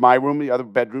room is my room. The other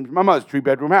bedroom's my mother's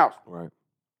 3-bedroom house. Right.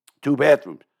 2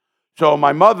 bathrooms. So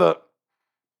my mother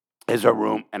is her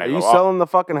room. And Are you selling the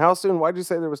fucking house soon? Why'd you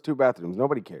say there was 2 bathrooms?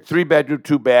 Nobody cares. 3-bedroom,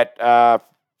 2-bath,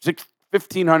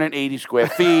 1,580 square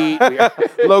feet.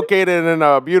 Located in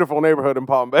a beautiful neighborhood in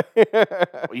Palm Bay.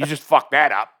 Well, you just fucked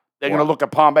that up. They're going to look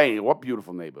at Palm Bay. What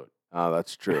beautiful neighborhood. Oh,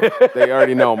 that's true. They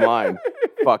already know mine.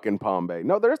 Fucking Palm Bay.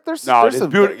 No, there's some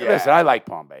beautiful. Yeah. Listen, I like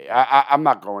Palm Bay. I'm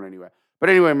not going anywhere. But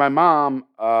anyway, my mom.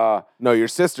 No, your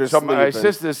sister's sleeping. My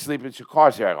sister's sleeping. She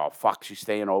calls here. I go, fuck, she's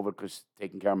staying over because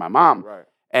taking care of my mom. Right.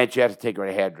 And she has to take her to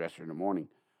a hairdresser in the morning.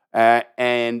 So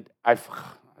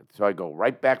I go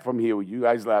right back from here where you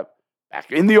guys left. Back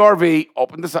in the RV,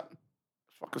 open this up,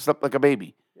 fucking slept like a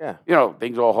baby. Yeah.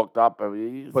 Things all hooked up.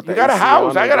 You But got a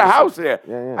house. I got a house there.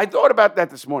 Yeah. I thought about that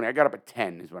this morning. I got up at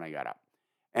 10 is when I got up.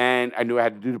 And I knew I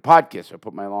had to do the podcast. So I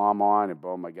put my alarm on and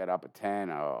boom, I got up at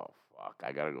 10. Oh, fuck.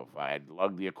 I got to go. I had to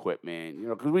lug the equipment.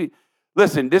 Because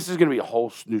listen, this is going to be a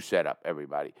whole new setup,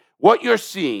 everybody. What you're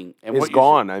seeing and it's what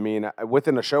gone. I mean,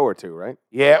 within a show or two, right?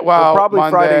 Yeah, well, probably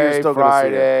Monday, Friday, you're still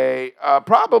Friday,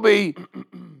 probably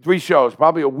 3 shows,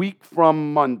 probably a week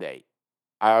from Monday.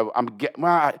 You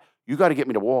got to get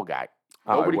me the wall guy.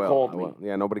 Nobody called me.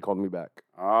 Yeah, nobody called me back.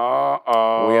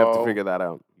 Uh-oh. We have to figure that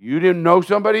out. You didn't know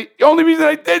somebody? The only reason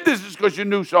I did this is because you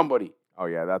knew somebody. Oh,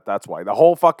 yeah, that's why. The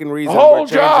whole fucking reason. The whole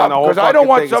job, because I don't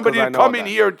want somebody to come in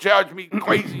here and charge me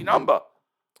crazy number.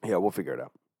 Yeah, we'll figure it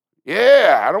out.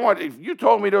 Yeah, I don't want. If you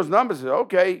told me those numbers,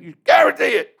 okay, you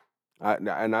guarantee it.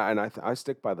 I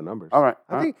stick by the numbers. All right.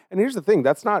 I think, and here's the thing: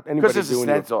 that's not anybody because it's doing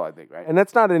a stencil, I think, right? And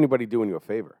that's not anybody doing you a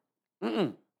favor.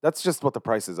 Mm-mm. That's just what the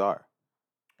prices are.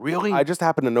 Really? I just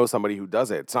happen to know somebody who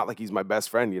does it. It's not like he's my best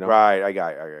friend, Right. I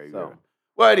got it. So.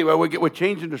 Well, anyway, we're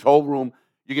changing this whole room.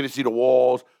 You're going to see the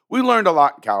walls. We learned a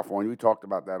lot in California. We talked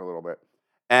about that a little bit.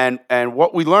 And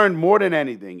what we learned more than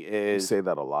anything is... We say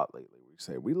that a lot lately. We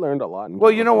say we learned a lot.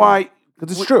 Well, you know why?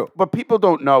 Because it's true. But people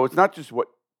don't know. It's not just what...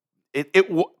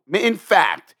 In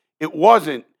fact, it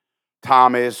wasn't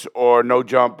Thomas or No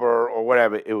Jumper or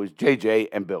whatever. It was JJ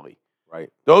and Billy. Right.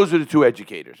 Those are the two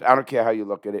educators. I don't care how you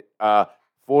look at it.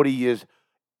 40 years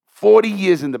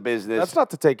in the business. That's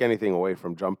not to take anything away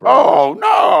from Jumper. Oh,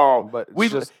 no. But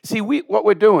what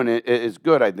we're doing is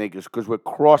good, I think, is because we're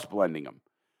cross-blending them.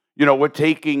 We're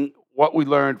taking what we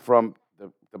learned from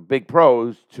the big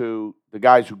pros to the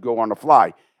guys who go on the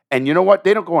fly. And you know what?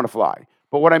 They don't go on the fly.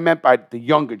 But what I meant by the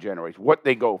younger generation, what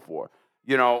they go for.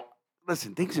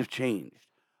 Listen, things have changed.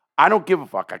 I don't give a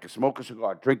fuck. I can smoke a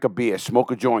cigar, drink a beer,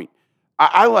 smoke a joint.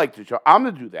 I like to show. I'm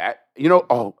going to do that. I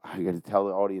got to tell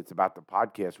the audience about the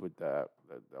podcast with the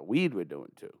weed we're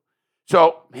doing too.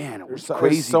 So, man, it was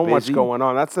crazy. There's so much going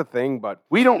on. That's the thing, but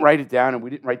we don't write it down, and we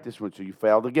didn't write this one, so you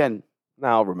failed again.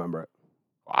 now I'll remember it.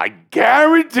 I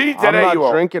guarantee today I'm not you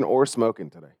are. drinking or smoking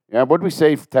today. Yeah, what did we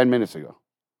say 10 minutes ago?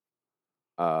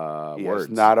 Words.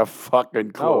 Not a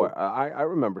fucking clue. No, I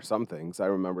remember some things. I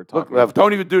remember talking. Look, Lev,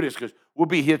 don't even do this because we'll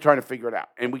be here trying to figure it out,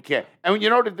 and we can't. And you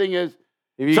know the thing is,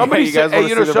 somebody said,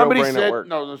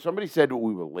 somebody said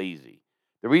we were lazy.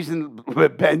 The reason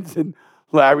Benz and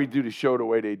Larry do the show the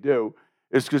way they do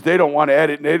is because they don't want to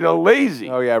edit and they're lazy.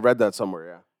 Oh yeah, I read that somewhere.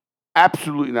 Yeah,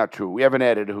 absolutely not true. We have an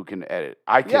editor who can edit.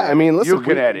 I can. Yeah, I mean, listen, you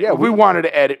can edit. Yeah, if we wanted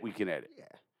to edit, we can edit. Yeah.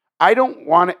 I don't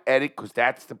want to edit because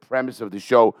that's the premise of the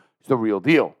show. It's the real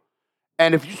deal.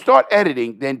 And if you start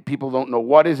editing, then people don't know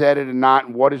what is edited and not,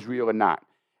 and what is real and not.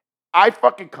 I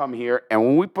fucking come here, and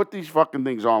when we put these fucking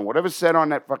things on, whatever's said on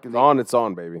that fucking thing. It's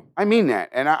on, baby. I mean that.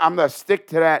 And I'm going to stick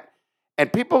to that.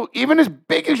 And people, even as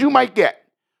big as you might get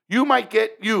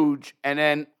huge. And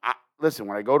then, listen,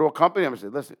 when I go to a company, I'm going to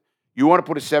say, listen, you want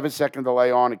to put a 7-second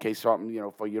delay on in case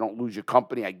something, for you don't lose your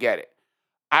company. I get it.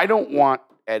 I don't want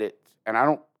edits. And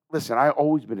I've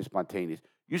always been spontaneous.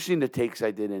 You've seen the takes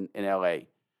I did in L.A.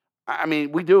 I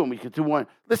mean, we do them. We could do one.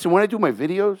 Listen, when I do my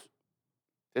videos,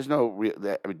 there's no real.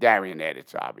 Darian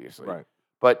edits, obviously. Right.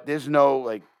 But there's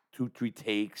no, 2-3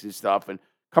 takes and stuff. And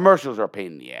commercials are a pain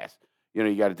in the ass.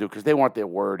 You got to do because they want their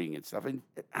wording and stuff. And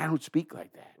I don't speak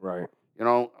like that. Right.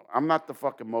 I'm not the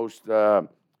fucking most, I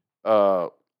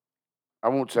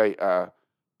won't say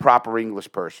proper English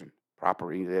person.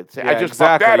 Proper English. Yeah, I just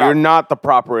exactly. You're not the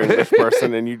proper English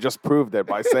person, and you just proved it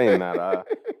by saying that.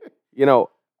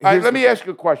 All right, let me ask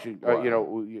you a question.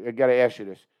 I got to ask you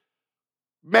this.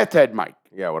 Meth Head Mike.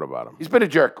 Yeah, what about him? He's been a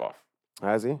jerk off.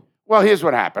 Has he? Well, here's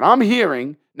what happened. I'm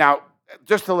hearing, now,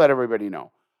 just to let everybody know,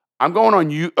 I'm going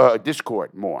on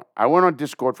Discord more. I went on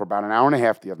Discord for about an hour and a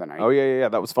half the other night. Oh, yeah.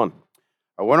 That was fun.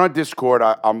 I went on Discord.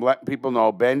 I'm letting people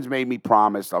know. Ben's made me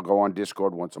promise I'll go on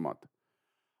Discord once a month.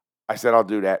 I said I'll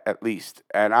do that at least.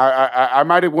 And I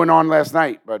might have went on last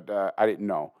night, but I didn't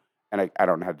know. And I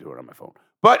don't know how to do it on my phone.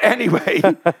 But anyway,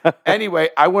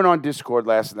 I went on Discord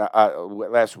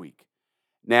last week.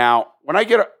 Now, when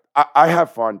I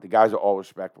have fun. The guys are all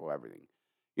respectful, everything.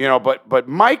 But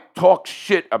Mike talks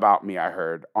shit about me, I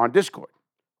heard, on Discord.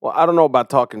 Well, I don't know about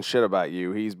talking shit about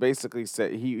you. He's basically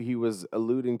said he was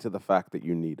alluding to the fact that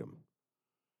you need him.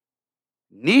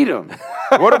 Need him?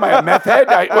 What am I, a meth head?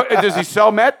 Does he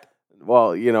sell meth?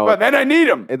 Well, But then I need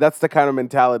him. That's the kind of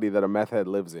mentality that a meth head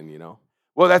lives in,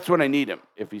 Well, that's when I need him,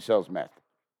 if he sells meth.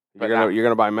 You're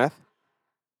gonna buy meth?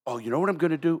 Oh, you know what I'm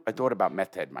gonna do? I thought about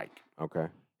Meth Head Mike. Okay.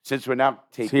 Since we're now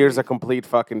taking. So here's a complete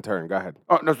fucking turn. Go ahead.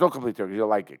 Oh, no, it's no complete turn. You'll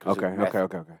like it.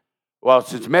 Okay. Well,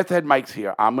 since Meth Head Mike's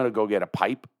here, I'm gonna go get a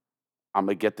pipe. I'm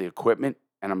gonna get the equipment,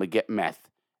 and I'm gonna get meth,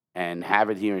 and have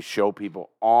it here and show people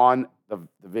on the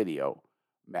video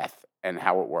meth and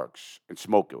how it works, and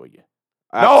smoke it with you.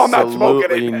 No, I'm not smoking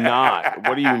it. Absolutely not.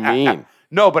 What do you mean?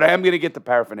 No, but I am gonna get the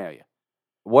paraphernalia.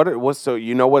 So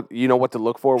you know what to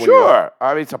look for? When Sure.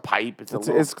 I mean, it's a pipe.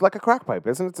 It's like a crack pipe,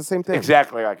 isn't it? It's the same thing.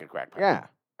 Exactly like a crack pipe. Yeah.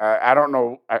 I don't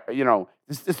know.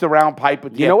 This is the round pipe.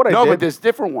 With know what I did? No, but there's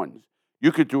different ones.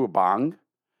 You could do a bong.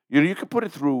 You could put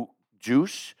it through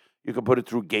juice. You could put it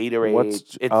through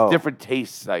Gatorade. It's different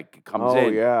tastes. Like it comes in. Oh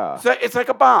yeah. So it's like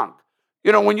a bong.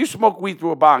 When you smoke weed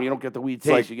through a bong, you don't get the weed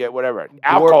taste. You get whatever.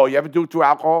 Alcohol. You ever do it through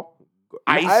alcohol?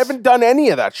 Ice. I haven't done any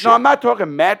of that shit. No, I'm not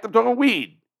talking meth. I'm talking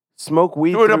weed. Smoke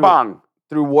weed through a bong.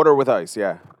 Through water with ice,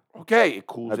 yeah. Okay, it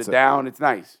cools it down. It's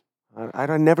nice. I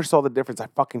never saw the difference. I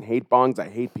fucking hate bongs. I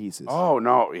hate pieces. Oh,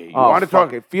 no. You want to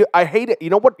talk? I hate it. You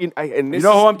know what? You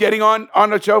know who I'm getting on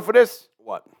the show for this?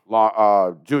 What?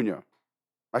 Junior.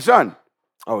 My son.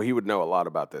 Oh, he would know a lot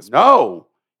about this. No.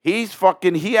 He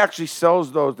actually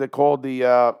sells those. They're called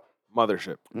the...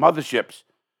 Motherships.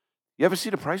 You ever see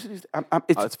the price of these?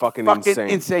 It's fucking insane.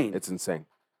 Insane. It's insane.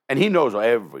 And he knows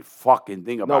every fucking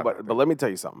thing about it. No, but let me tell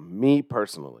you something. Me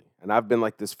personally, and I've been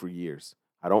like this for years,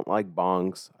 I don't like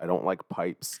bongs. I don't like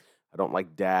pipes. I don't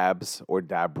like dabs or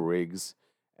dab rigs.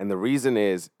 And the reason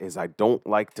is I don't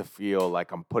like to feel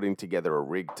like I'm putting together a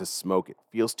rig to smoke. It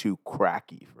feels too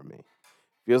cracky for me.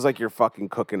 Feels like you're fucking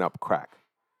cooking up crack.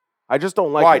 I just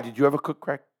don't like it. Why? Did you ever cook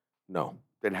crack? No.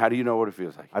 Then how do you know what it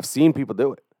feels like? I've seen people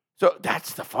do it. So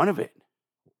that's the fun of it.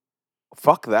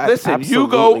 Fuck that. Listen,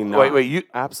 absolutely you go. Not. Wait. You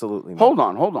absolutely.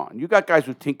 Not. Hold on. You got guys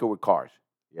who tinker with cars.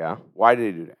 Yeah. Why do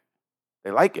they do that?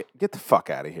 They like it. Get the fuck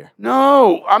out of here.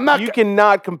 No, I'm not. You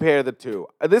cannot compare the two.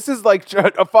 This is like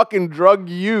a fucking drug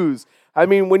use. I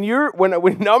mean, when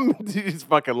I'm he's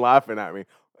fucking laughing at me.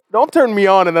 Don't turn me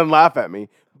on and then laugh at me.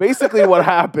 Basically, what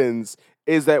happens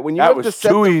is that when you have to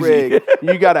set the rig,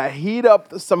 you gotta heat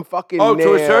up some fucking nail.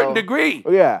 To a certain degree.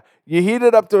 Yeah, you heat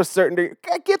it up to a certain degree.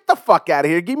 Get the fuck out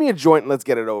of here. Give me a joint and let's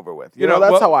get it over with. You know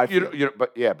that's how I feel.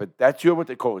 But that's what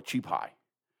they call a cheap high.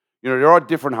 There are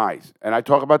different highs, and I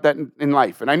talk about that in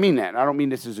life, and I mean that. And I don't mean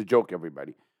this as a joke,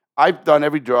 everybody. I've done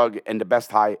every drug, and the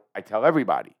best high, I tell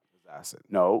everybody. Acid.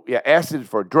 No, acid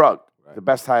for a drug. Right. The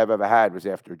best high I've ever had was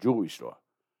after a jewelry store.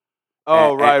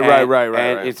 Oh, right.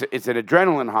 And it's an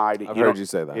adrenaline high. I've heard you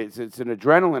say that. It's an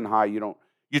adrenaline high.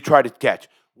 You try to catch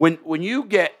when you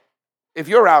get, if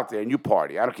you're out there and you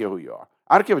party. I don't care who you are.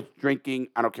 I don't care if it's drinking.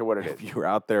 I don't care what it is. If you're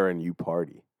out there and you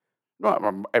party.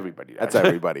 No, everybody does. That's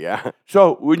everybody, yeah.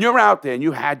 So when you're out there and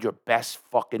you had your best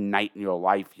fucking night in your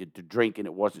life, you had to drink and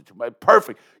it wasn't too much.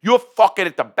 Perfect. You're fucking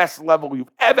at the best level you've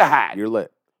ever had. You're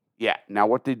lit. Yeah. Now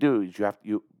what they do is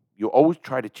you always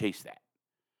try to chase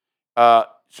that.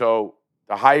 So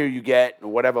the higher you get, or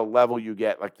whatever level you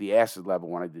get, like the acid level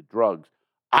when I did drugs,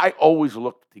 I always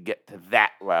look to get to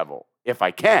that level if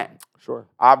I can. Sure.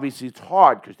 Obviously, it's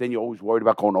hard because then you're always worried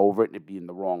about going over it and it being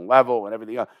the wrong level and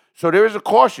everything else. So there is a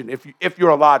caution. If you're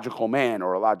a logical man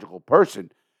or a logical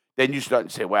person, then you start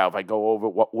to say, well, if I go over,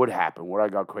 what would happen? Would I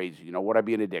go crazy? Would I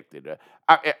be addicted?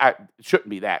 It shouldn't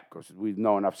be that because we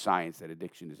know enough science that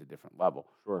addiction is a different level.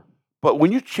 Sure. But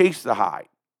when you chase the high,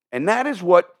 and that is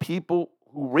what people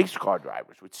who race car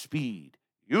drivers with speed,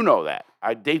 that.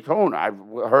 Daytona,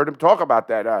 I've heard him talk about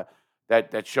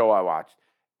that show I watched.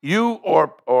 You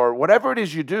or whatever it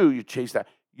is you do, you chase that.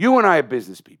 You and I are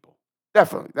business people.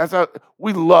 Definitely. That's how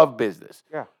we love business.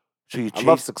 Yeah. So I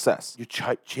love success.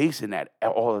 You're chasing that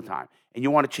all the time. And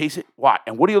you want to chase it. What?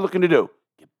 And what are you looking to do?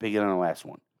 Get bigger than the last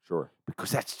one. Sure.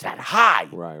 Because that's that high.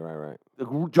 Right. The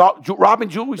Robin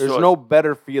Jewelry There's no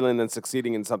better feeling than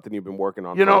succeeding in something you've been working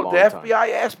on for a long time. The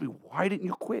FBI asked me, why didn't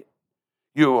you quit?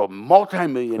 You're a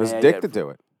multimillionaire. I was addicted to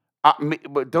it.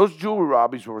 But those jewelry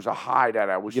robberies was a high that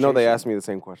I was chasing. They asked me the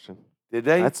same question. Did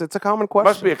they? It's a common question.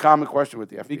 Must be a common question with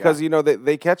the FBI. Because,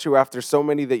 they catch you after so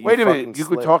many that you Wait a minute. You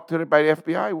could talk to by the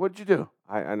FBI? What did you do?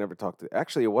 I never talked to...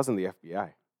 Actually, it wasn't the FBI.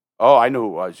 Oh, I know who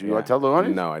it was. You want to tell the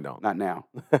audience? No, I don't. Not now.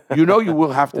 You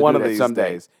will have to One do of that these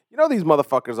someday. days. These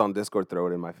motherfuckers on Discord throw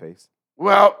it in my face.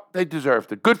 Well, they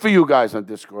deserved it. Good for you guys on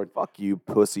Discord. Fuck you,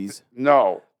 pussies.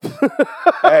 No.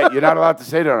 Hey, you're not allowed to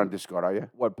say that on Discord, are you?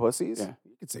 What, pussies? Yeah.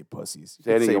 You can say pussies.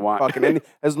 Say anything you want.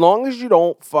 As long as you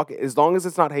don't as long as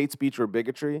it's not hate speech or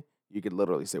bigotry, you could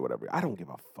literally say whatever. I don't give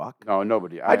a fuck. No,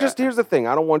 nobody. Here's the thing.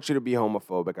 I don't want you to be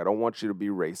homophobic. I don't want you to be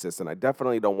racist. And I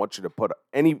definitely don't want you to put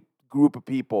any group of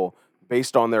people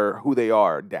based on who they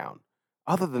are down.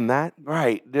 Other than that,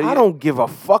 right? I don't give a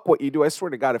fuck what you do. I swear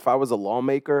to God, if I was a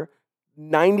lawmaker,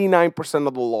 99%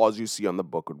 of the laws you see on the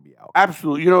book would be out.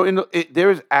 Absolutely.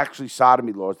 There is actually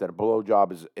sodomy laws that a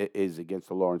blowjob is against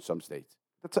the law in some states.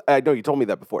 I know you told me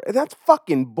that before. That's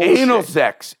fucking bullshit. Anal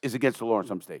sex is against the law in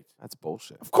some states. That's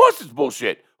bullshit. Of course it's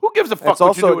bullshit. Who gives a fuck? It's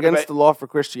also against the law for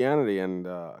Christianity and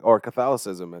or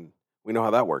Catholicism, and we know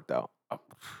how that worked out.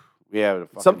 Yeah.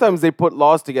 Sometimes they put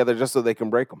laws together just so they can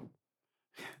break them.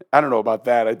 I don't know about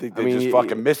that. I think they just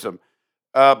fucking miss them.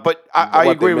 But I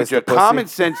agree with you. Common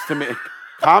sense to me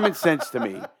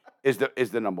is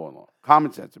the number one law.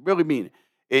 Common sense. I really mean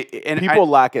it. People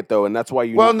lack it though, and that's why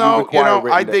you. Well, no,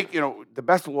 I think the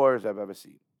best lawyers I've ever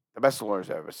seen. The best lawyers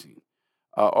I've ever seen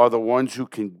are the ones who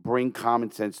can bring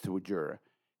common sense to a juror.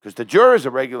 Because the juror is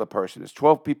a regular person. There's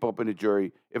 12 people up in a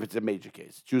jury. If it's a major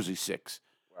case, it's usually 6.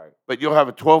 Right. But you'll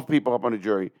have 12 people up on a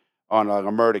jury on like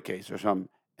a murder case or something,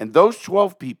 and those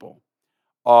 12 people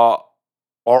are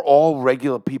all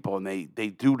regular people, and they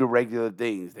do the regular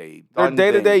things. They're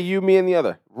day to day, you, me, and the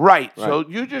other. Right. So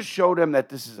you just show them that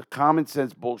this is a common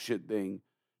sense bullshit thing.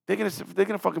 They're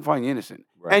gonna fucking find you innocent,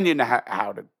 and you know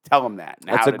how to tell them that.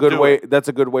 That's a good way. That's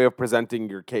a good way of presenting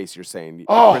your case. You're saying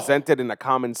present it in a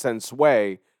common sense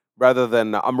way rather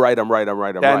than I'm right.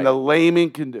 Than the layman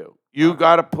can do. You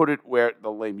got to put it where the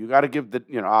layman. You got to give the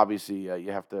obviously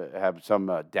you have to have some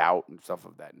doubt and stuff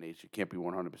of that nature. It can't be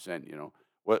 100%.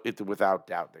 Without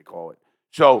doubt, they call it.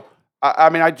 So,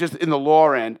 I just, in the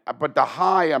law end, but the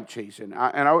high I'm chasing,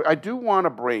 I do want to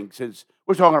bring, since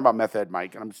we're talking about Meth Head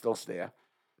Mike, and I'm still there,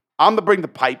 I'm going to bring the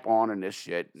pipe on and this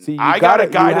shit. See, you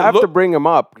have to bring him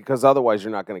up, because otherwise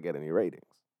you're not going to get any ratings.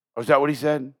 Oh, is that what he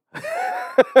said?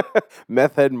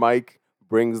 Meth Head Mike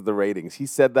brings the ratings. He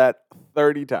said that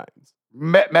 30 times.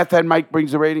 Meth Head Mike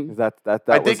brings the ratings. That I was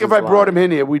think if his I brought him line.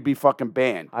 in here, we'd be fucking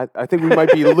banned. I think we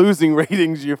might be losing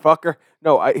ratings, you fucker.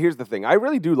 No, here's the thing. I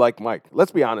really do like Mike.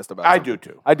 Let's be honest about it. I do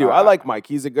too. I do. I like Mike.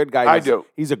 He's a good guy. I do.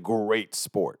 He's a great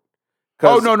sport.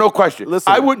 Oh, no question.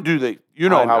 Listen, I wouldn't do that. You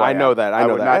know how I know am. that. I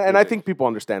know would that. not And do I this. think people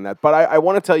understand that. But I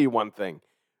want to tell you one thing.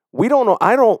 We don't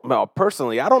know. Well,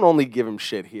 personally, I don't only give him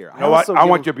shit here. You know what? I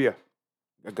want your beer.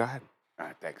 Go ahead. All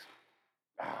right, thanks.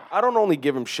 I don't only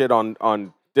give him shit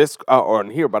on disc or on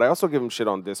here, but I also give him shit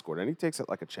on Discord, and he takes it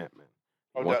like a champ, man.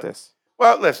 You want this?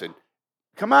 Well, listen.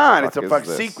 Come on. It's a fuck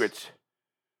this? secrets.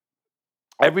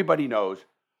 Everybody knows.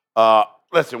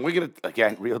 Listen, we're going to,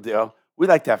 again, real deal. We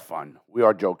like to have fun. We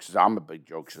are jokesters. I'm a big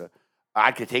jokester.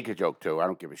 I could take a joke, too. I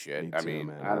don't give a shit. Me I too, mean,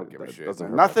 man. I don't give a shit. Doesn't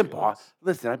hurt my Nothing, feelings.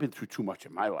 Listen, I've been through too much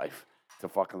in my life to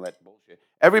fucking let bullshit.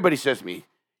 Everybody says to me,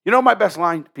 you know my best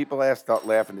line? People start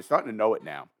laughing. They're starting to know it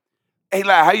now. Hey,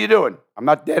 lad, how you doing? I'm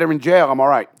not dead or in jail. I'm all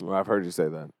right. Well, I've heard you say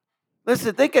that.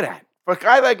 Listen, think of that. For a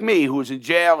guy like me who's in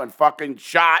jail and fucking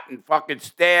shot and fucking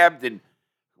stabbed and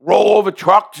roll over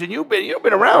trucks, and you've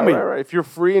been around me. Right. If you're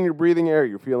free and you're breathing air,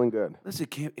 you're feeling good. Listen,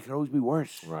 it can always be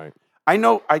worse. Right. I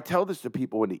know. I tell this to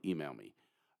people when they email me,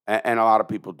 and a lot of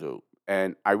people do.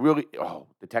 And I really,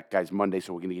 the tech guy's Monday,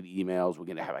 so we're gonna get emails. We're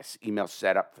gonna have an email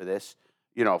set up for this,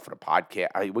 for the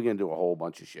podcast. We're gonna do a whole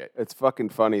bunch of shit. It's fucking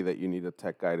funny that you need a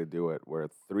tech guy to do it, where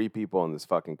 3 people in this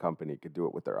fucking company could do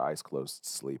it with their eyes closed,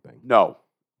 sleeping. No,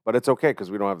 But it's okay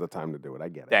because we don't have the time to do it. I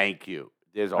get it. thank you.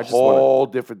 There's a I just whole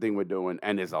different thing we're doing,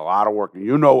 and there's a lot of work.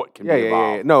 You know what can be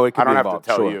involved. Yeah. No, it can I don't be have involved. to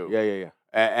tell Sure. you. Yeah.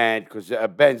 And because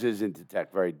Benz is into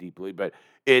tech very deeply, but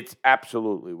it's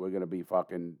absolutely, we're going to be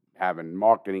fucking having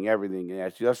marketing, everything. And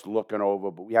it's just looking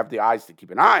over, but we have the eyes to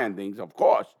keep an eye on things, of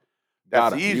course.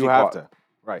 That's the easy You part. have to.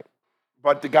 Right.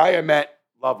 But the guy I met,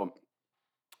 love him.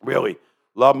 Really.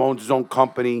 Love him, owns his own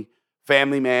company,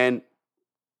 family man.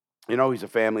 He's a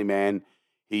family man.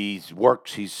 He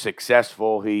works, he's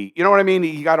successful. You know what I mean?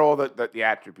 He got all the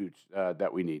attributes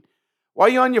that we need. Why are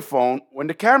you on your phone when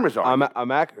the camera's on?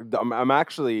 I'm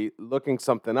actually looking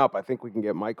something up. I think we can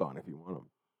get Mike on if you want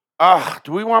him.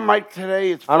 Do we want Mike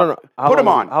today? I don't know. Put him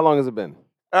on. How long has it been?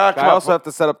 I also have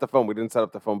to set up the phone. We didn't set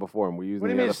up the phone before, and we're using What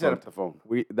do you the mean other set phone. up the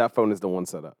phone? That phone is the one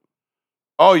set up.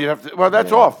 Oh, you have to. Well,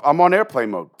 that's off. I'm on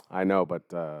airplane mode. I know, but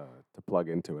to plug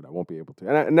into it, I won't be able to.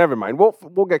 And never mind.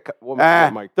 We'll get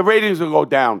Mike. The ratings will go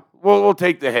down. We'll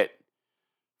take the hit.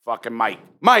 Fucking Mike.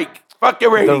 Fuck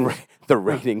your ratings. The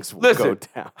ratings will go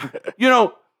down. You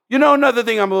know another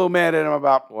thing I'm a little mad at him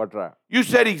about? What's that? You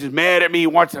said he's just mad at me. He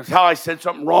wants to tell I said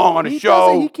something wrong on the He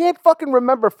show. He can't fucking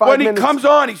remember 5 when minutes. he comes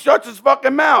on, he shuts his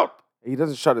fucking mouth. He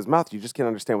doesn't shut his mouth. You just can't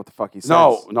understand what the fuck he says.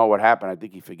 No, what happened? I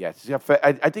think he forgets.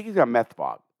 I think he's got meth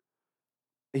fog.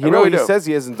 He really do. says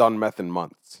he hasn't done meth in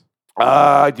months.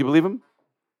 Do you believe him?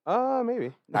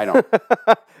 Maybe. I don't.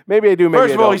 Maybe I do. Maybe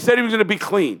First of I all, don't. he said he was going to be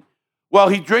clean. Well,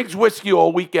 he drinks whiskey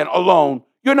all weekend alone.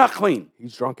 You're not clean.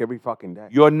 He's drunk every fucking day.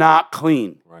 You're not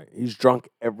clean. Right. He's drunk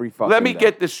every fucking Let me day.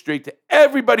 get this straight to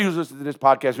everybody who's listening to this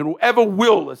podcast and whoever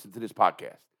will listen to this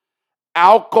podcast.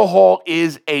 Alcohol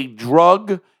is a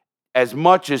drug as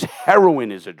much as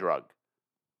heroin is a drug.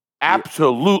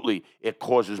 Absolutely. It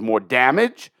causes more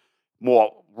damage,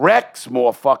 more wrecks,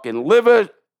 more fucking liver.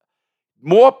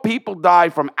 More people die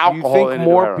from alcohol. You think than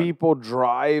more heroin. people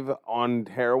drive on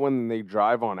heroin than they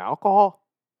drive on alcohol?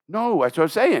 No, that's what I'm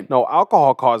saying. No,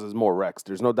 alcohol causes more wrecks.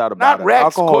 There's no doubt about Not it. wrecks,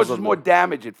 Alcohol causes more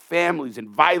damage in families and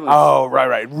violence. Oh,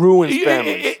 right. Ruins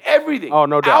families. Everything. Oh,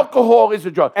 no doubt. Alcohol is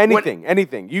a drug.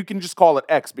 Anything. You can just call it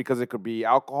X because it could be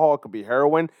alcohol, it could be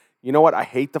heroin. You know what? I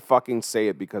hate to fucking say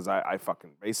it because I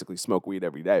fucking basically smoke weed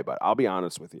every day, but I'll be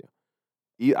honest with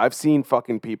you. I've seen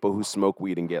fucking people who smoke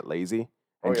weed and get lazy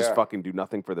and just fucking do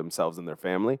nothing for themselves and their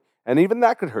family. And even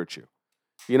that could hurt you.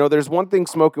 There's one thing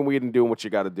smoking weed and doing what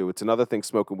you got to do. It's another thing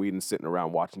smoking weed and sitting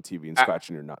around watching TV and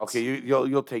scratching your nuts. Okay,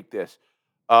 you'll take this.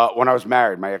 When I was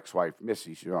married, my ex-wife,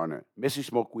 Missy, she's on it. Missy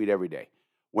smoked weed every day.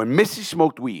 When Missy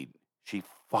smoked weed, she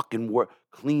fucking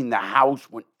cleaned the house.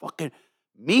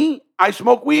 Me, I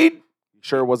smoke weed. You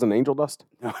sure it wasn't angel dust?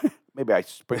 Maybe I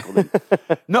sprinkled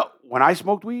it. No, when I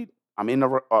smoked weed, I'm in the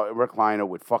recliner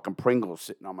with fucking Pringles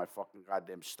sitting on my fucking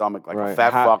goddamn stomach like a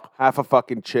fat fuck. Half a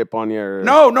fucking chip on your...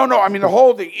 No. I mean, the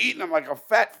whole thing, eating them like a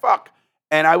fat fuck.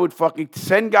 And I would fucking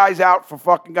send guys out for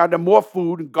fucking goddamn more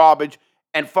food and garbage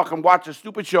and fucking watch a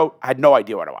stupid show. I had no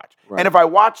idea what to watch. Right. And if I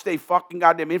watched a fucking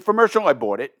goddamn infomercial, I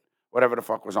bought it. Whatever the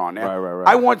fuck was on there. Right.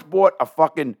 I once bought a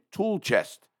fucking tool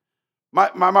chest. My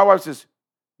wife says...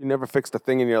 You never fixed a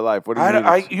thing in your life. What do you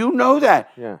mean? You know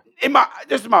that. Yeah.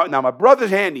 Now, my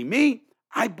brother's handy. Me,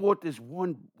 I bought this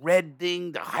one red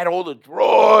thing that had all the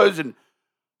drawers and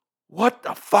what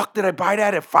the fuck did I buy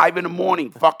that at 5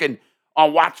 a.m? Fucking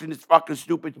on watching this fucking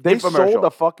stupid They infomercial. sold a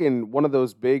fucking one of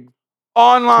those big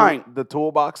online. the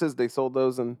toolboxes. They sold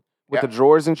those with Yeah. the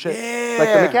drawers and shit. Yeah.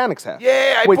 Like the mechanics have.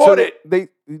 Yeah, I Wait, bought so it.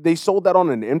 They sold that on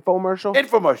an infomercial?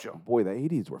 Infomercial. Boy, the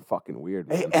 80s were fucking weird,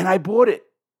 man. Hey, and I bought it.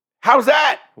 How's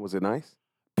that? Was it nice?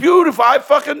 Beautiful. I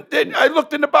fucking did. I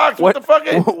looked in the box. What the fuck?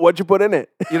 What'd you put in it?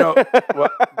 You know,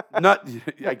 not.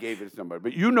 I gave it to somebody,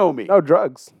 but you know me. No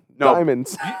drugs. No.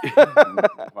 Diamonds.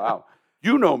 Wow.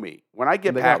 You know me. When I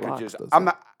get They got packages,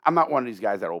 locks, I'm not one of these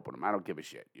guys that open them. I don't give a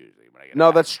shit usually when I get.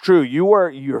 No, that's true.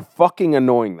 You're fucking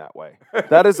annoying that way.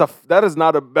 That is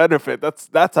not a benefit. That's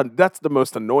the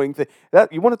most annoying thing.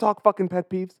 That you want to talk fucking pet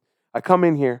peeves? I come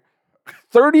in here,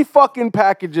 30 fucking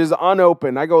packages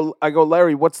unopened. I go,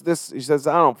 Larry, what's this? He says,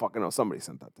 I don't fucking know. Somebody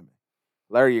sent that to me.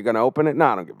 Larry, you gonna open it? No,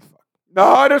 I don't give a fuck. No,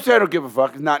 I don't say I don't give a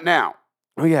fuck. It's not now.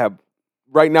 Oh yeah,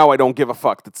 right now I don't give a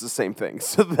fuck. That's the same thing.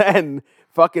 So then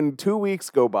fucking 2 weeks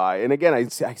go by, and again I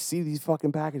see these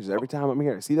fucking packages every time I'm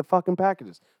here. I see the fucking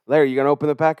packages. Larry, you gonna open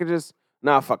the packages?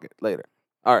 Nah, fuck it. Later.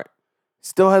 All right.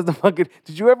 Still has the fucking.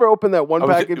 Did you ever open that one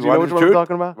package? You know which one I'm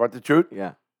talking about? Want the truth?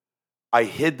 Yeah. I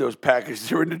hid those packages.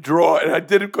 They were in the drawer, and I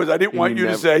did it because I didn't want you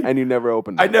to say. And you never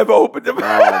opened them. I never opened them. Oh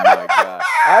my god!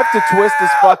 I have to twist his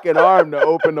fucking arm to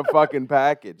open the fucking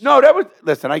package. No, that was.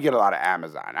 Listen, I get a lot of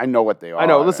Amazon. I know what they are. I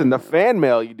know. Listen, the fan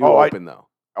mail you do open though.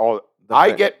 Oh,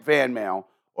 I get fan mail,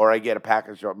 or I get a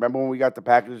package. Remember when we got the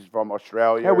packages from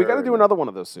Australia? Yeah, we got to do another one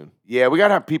of those soon. Yeah, we got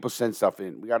to have people send stuff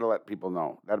in. We got to let people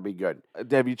know. That'll be good.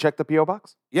 Have you checked the PO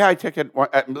box? Yeah, I check it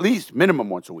at least minimum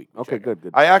once a week. Okay,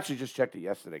 good. I actually just checked it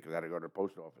yesterday because I had to go to the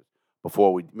post office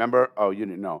before we. Remember? Oh, you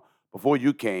didn't know. Before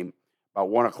you came, about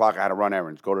 1 o'clock, I had to run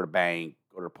errands, go to the bank,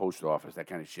 go to the post office, that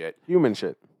kind of shit. Human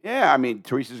shit. Yeah, I mean,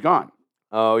 Teresa's gone.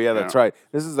 Oh yeah, that's right.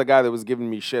 This is the guy that was giving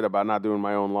me shit about not doing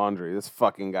my own laundry. This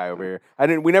fucking guy over here.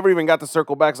 We never even got to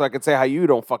circle back so I could say how you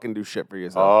don't fucking do shit for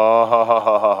yourself.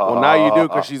 Oh. Well, now you do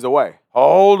because she's away.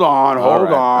 Hold on. All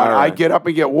right. I get up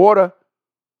and get water.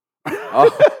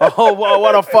 Oh, well,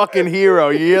 what a fucking hero.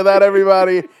 You hear that,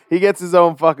 everybody? He gets his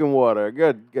own fucking water.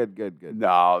 Good.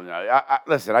 No.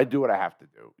 Listen, I do what I have to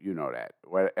do. You know that.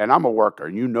 And I'm a worker,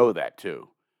 and you know that too.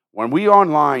 When we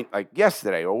online, like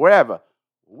yesterday or whatever,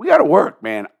 we got to work,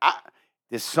 man.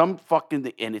 There's some fucking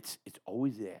thing, and it's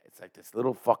always there. It's like this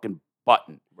little fucking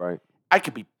button. Right. I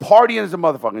could be partying as a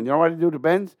motherfucker. You know what I do to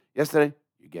Benz yesterday?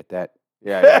 You get that?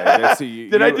 Yeah. See,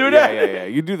 Did I do that? Yeah.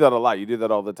 You do that a lot. You do that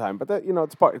all the time. But that,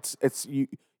 it's part. It's you.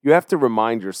 You have to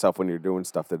remind yourself when you're doing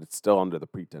stuff that it's still under the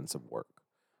pretense of work.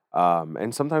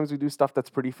 And sometimes we do stuff that's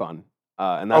pretty fun.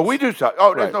 And that's, we do stuff.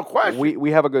 Oh, there's right. no question.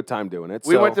 We have a good time doing it.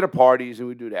 We went to the parties and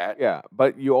we do that. Yeah,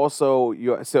 but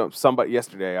so somebody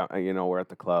yesterday, we're at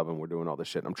the club and we're doing all this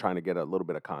shit. And I'm trying to get a little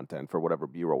bit of content for whatever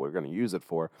B-roll we're going to use it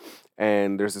for.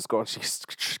 And there's this girl, she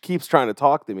keeps trying to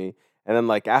talk to me. And then,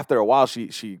 like, after a while,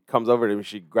 she comes over to me.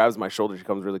 She grabs my shoulder. She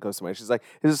comes really close to me. She's like,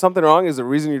 "Is there something wrong? Is there a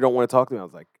reason you don't want to talk to me?" I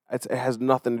was like, "It has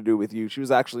nothing to do with you." She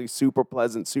was actually super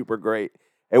pleasant, super great.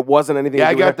 It wasn't anything. Yeah,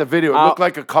 to do I got with the video. It looked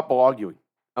like a couple arguing.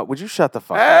 Would you shut the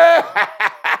fuck up?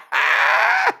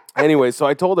 Anyway, so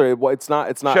I told her it's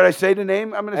not. Should I say the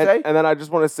name I'm going to say? And then I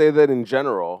just want to say that in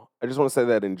general.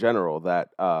 That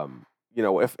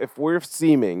if we're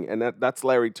seeming, and that's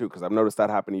Larry too, because I've noticed that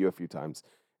happen to you a few times.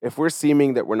 If we're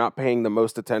seeming that we're not paying the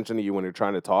most attention to you when you're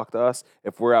trying to talk to us,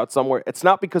 if we're out somewhere, it's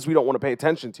not because we don't want to pay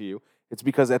attention to you. It's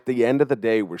because at the end of the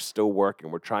day, we're still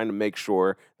working. We're trying to make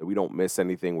sure that we don't miss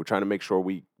anything. We're trying to make sure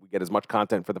we get as much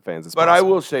content for the fans as possible. But I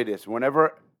will say this: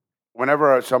 whenever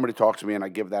somebody talks to me and I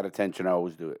give that attention, I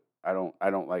always do it. I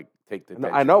don't like take the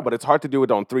attention. I know, but it's hard to do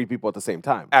it on 3 people at the same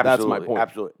time. Absolutely, that's my point.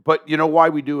 Absolutely. But you know why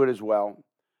we do it as well?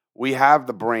 We have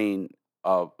the brain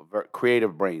of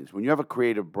creative brains. When you have a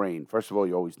creative brain, first of all,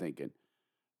 you're always thinking.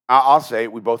 I'll say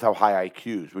we both have high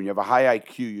IQs. When you have a high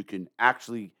IQ, you can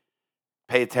actually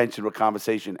pay attention to a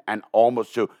conversation and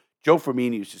almost Joe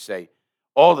Fermini used to say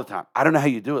all the time, "I don't know how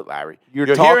you do it, Larry. You're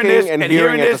talking talking this and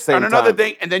hearing at the this same on another time.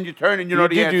 thing, and then you turn and you know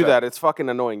the You answer." do that. It's fucking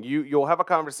annoying. You'll have a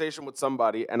conversation with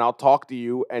somebody, and I'll talk to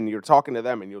you, and you're talking to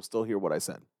them, and you'll still hear what I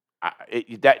said.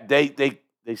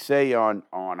 They say on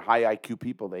high IQ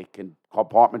people they can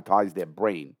compartmentalize their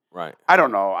brain. Right. I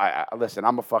don't know. Listen.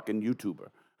 I'm a fucking YouTuber.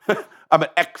 I'm an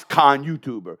ex-con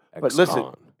YouTuber. But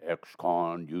listen,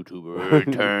 ex-con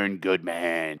YouTuber turned good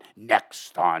man.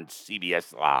 Next on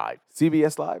CBS Live.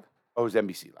 CBS Live? Oh, it was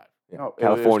NBC Live. Yeah. No,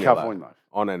 California Live.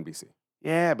 On NBC.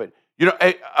 Yeah, but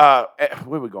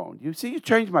where we going? You see, you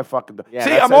changed my fucking. Yeah,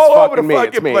 see, I'm all over the me.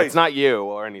 fucking place. It's not you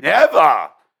or anything. Never.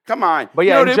 Come on. But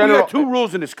yeah, in we general, got 2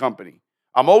 rules in this company.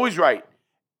 I'm always right.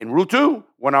 In rule 2,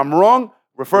 when I'm wrong,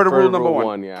 refer to rule number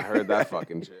 1. Yeah, I heard that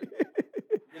fucking shit.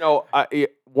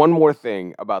 One more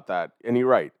thing about that, and you're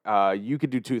right. You could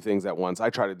do two things at once. I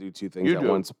try to do two things You at do.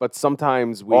 once, but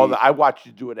sometimes I watch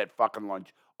you do it at fucking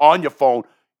lunch on your phone.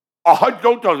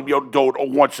 Don't tell me you don't do it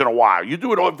once in a while. You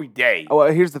do it every day. Oh,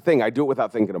 well, here's the thing. I do it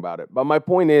without thinking about it. But my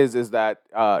point is that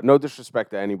no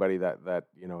disrespect to anybody that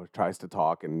tries to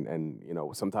talk and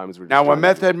sometimes we're just Now, when trying to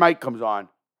Meth Head Mike comes on,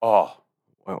 well,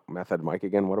 Meth Head Mike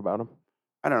again. What about him?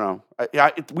 I don't know.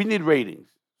 We need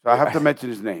ratings, so I have to mention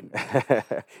his name.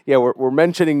 Yeah, we're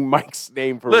mentioning Mike's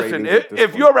name for Listen, ratings.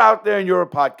 if you're out there and you're a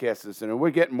podcast listener, we're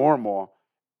getting more and more.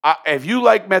 If you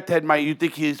like Meth Head Mike, you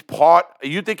think he is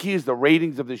the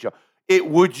ratings of the show.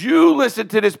 Would you listen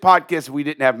to this podcast if we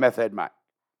didn't have Meth Head Mike?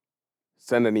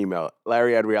 Send an email,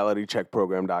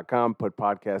 Larry@realitycheckprogram.com. Put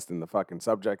podcast in the fucking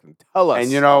subject and tell us.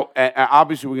 And and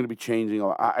obviously we're going to be changing a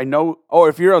lot. I know. Oh,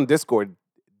 if you're on Discord,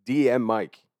 DM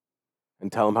Mike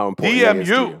and tell him how important he is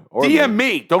to you. Or DM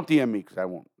me. Don't DM me because I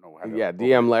won't know how to. Yeah,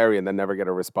 DM Larry and then never get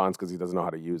a response because he doesn't know how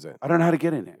to use it. I don't know how to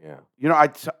get in it. Yeah.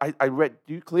 I read.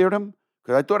 Do you clear them?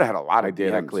 Because I thought I had a lot of. I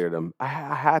did. DMs. I cleared them. I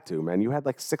had to, man. You had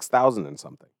like 6,000 and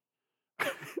something.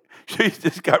 So you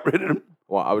just got rid of them?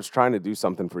 Well, I was trying to do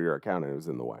something for your account and it was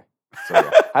in the way. So yeah.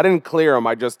 I didn't clear them.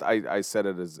 I set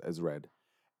it as read.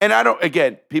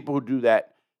 And people who do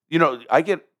that, I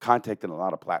get contacted on a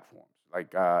lot of platforms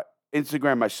like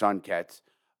Instagram. My son gets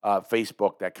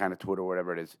Facebook, that kind of Twitter,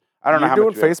 whatever it is. I don't know how you're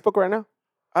much doing Facebook right now.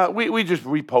 We just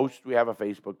repost. We have a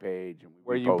Facebook page and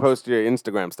where you post your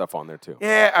Instagram stuff on there too.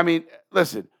 Yeah, I mean,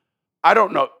 listen, I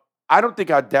don't know. I don't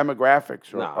think our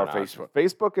demographics are Facebook.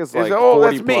 Facebook is like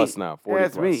 40 that's plus me. now. 40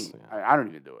 that's plus. me. Yeah. I don't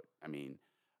even do it. I mean,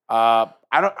 I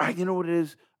don't. You know what it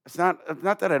is? It's not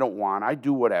that I don't want. I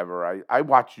do whatever. I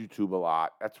watch YouTube a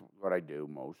lot. That's what I do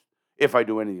most. If I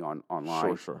do anything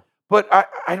online. Sure. But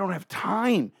I don't have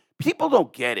time. People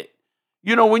don't get it.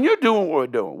 When you're doing what we're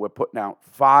doing, we're putting out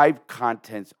 5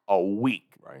 contents a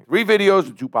week. Right. 3 videos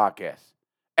and 2 podcasts.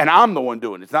 And I'm the one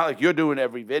doing it. It's not like you're doing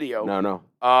every video. No.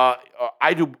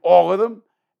 I do all of them.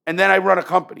 And then I run a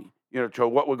company, to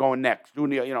what we're going next,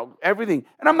 doing everything.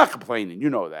 And I'm not complaining. You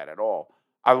know that at all.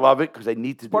 I love it because I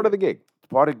need to do it. Part of the gig.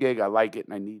 It's part of the gig. I like it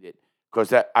and I need it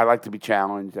because I like to be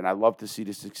challenged and I love to see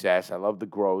the success. I love the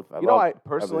growth. I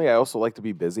also like to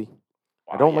be busy.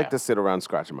 I don't like to sit around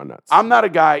scratching my nuts. I'm not a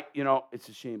guy, it's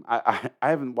a shame. I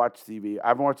haven't watched TV. I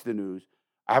haven't watched the news.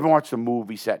 I haven't watched a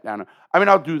movie set down. I mean,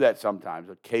 I'll do that sometimes.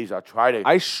 Occasionally, I'll try to.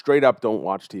 I straight up don't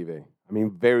watch TV. I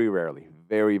mean, very rarely.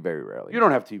 Very, very rarely. You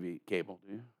don't have TV cable,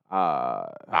 do you?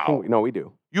 No, we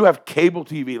do. You have cable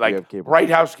TV, like Bright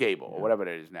House Cable or whatever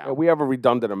it is now. Yeah, we have a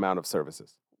redundant amount of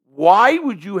services. Why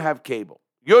would you have cable?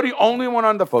 You're the only one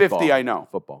under 50 I know.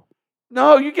 Football.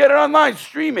 No, you get it online.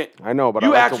 Stream it. I know, but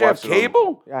you I like actually have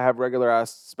cable? Yeah, I have regular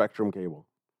ass Spectrum cable.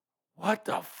 What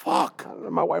the fuck?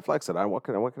 My wife likes it. What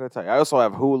can I tell you? I also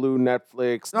have Hulu,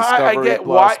 Netflix, No, Discovery I get Plus,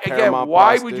 why. Paramount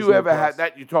Why Plus, would Disney you ever Plus. have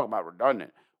that? You talk about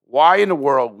redundant. Why in the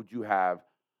world would you have?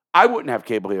 I wouldn't have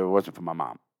cable here if it wasn't for my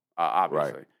mom,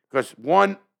 obviously. Because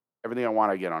one, everything I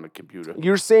want, I get on a computer.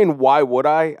 You're saying why would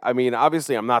I? I mean,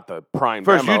 obviously, I'm not the prime.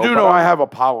 First, memo, you do know I have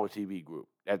Apollo TV Group.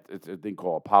 It's a thing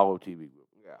called Apollo TV Group.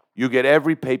 Yeah. You get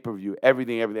every pay-per-view,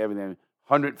 everything,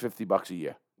 $150 a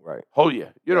year. Right. Whole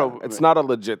year. It's not a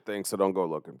legit thing, so don't go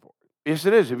looking for it. Yes,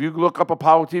 it is. If you look up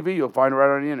Apollo TV, you'll find it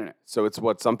right on the internet. So it's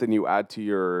something you add to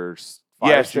your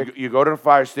Fire Stick? You go to the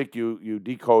Fire Stick, you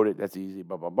decode it. That's easy.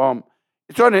 Boom, boom, boom.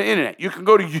 It's on the internet. You can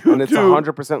go to YouTube. And it's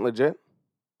 100% legit?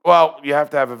 Well, you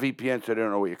have to have a VPN so they don't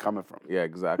know where you're coming from. Yeah,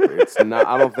 exactly. It's not.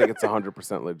 I don't think it's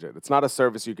 100% legit. It's not a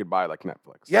service you could buy like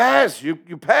Netflix. Yes, you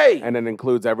pay. And it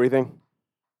includes everything?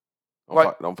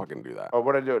 Don't fucking do that. Oh,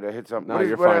 what I do? I hit something. No,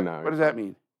 you're fine now. What does that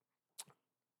mean?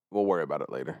 We'll worry about it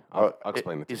later. I'll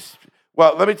explain it to you.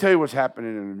 Well, let me tell you what's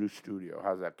happening in the new studio.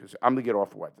 How's that? Because I'm going to get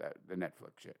off of the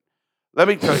Netflix shit. Let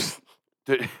me tell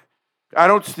you. I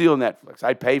don't steal Netflix.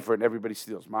 I pay for it and everybody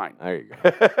steals mine. There you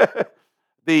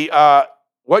go.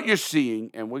 What you're seeing,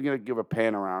 and we're going to give a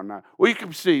pan around now. Well, you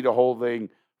can see the whole thing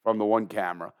from the one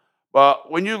camera.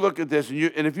 But when you look at this,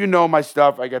 and if you know my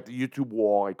stuff, I got the YouTube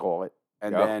wall, I call it.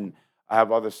 And then I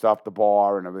have other stuff, the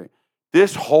bar and everything.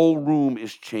 This whole room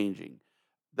is changing.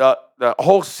 The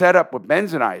whole setup with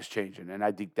Benz and I is changing, and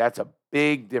I think that's a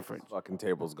big difference. Fucking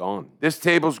table's gone. This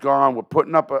table's gone. We're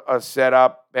putting up a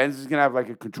setup. Benz is going to have like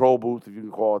a control booth, if you can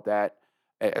call it that,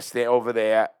 stay over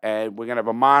there, and we're going to have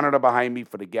a monitor behind me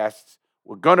for the guests.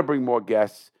 We're going to bring more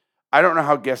guests. I don't know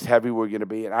how guest heavy we're going to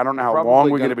be, and I don't know how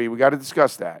long we're going to be. We got to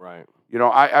discuss that. Right.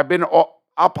 I've been, our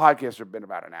podcasts have been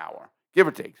about an hour, give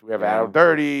or take. We have an hour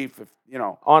 30, 50,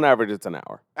 On average, it's an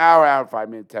hour. Hour, 5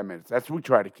 minutes, 10 minutes. That's what we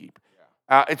try to keep.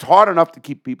 It's hard enough to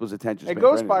keep people's attention. It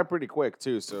goes by pretty quick,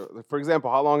 too. So, for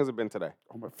example, how long has it been today?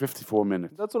 About 54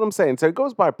 minutes. That's what I'm saying. So it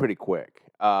goes by pretty quick.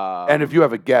 And if you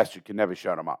have a guest, you can never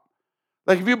shut them up.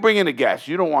 Like, if you bring in a guest,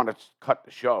 you don't want to cut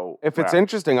the show. If it's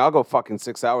interesting, I'll go fucking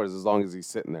 6 hours as long as he's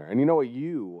sitting there. And you know what?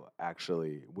 You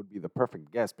actually would be the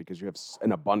perfect guest because you have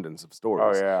an abundance of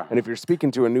stories. Oh, yeah. And if you're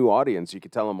speaking to a new audience, you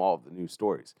could tell them all of the new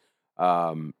stories.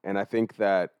 And I think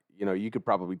that, you could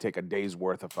probably take a day's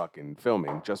worth of fucking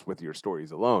filming just with your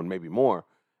stories alone, maybe more.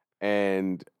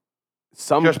 And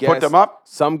put them up?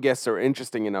 Some guests are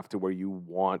interesting enough to where you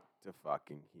want to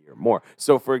fucking hear more.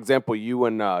 So, for example, you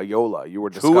and Yola, you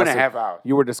were discussing 2.5 hours.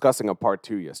 You were discussing a part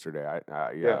 2 yesterday.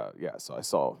 Yeah. So I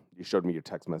saw you showed me your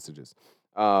text messages,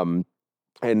 I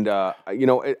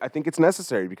think it's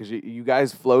necessary because you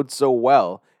guys flowed so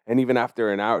well, and even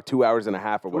after an hour, 2 hours and a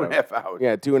half or whatever, 2.5 hours.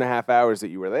 Yeah, 2.5 hours that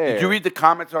you were there. Did you read the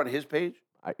comments on his page?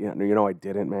 I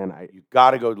didn't, man. You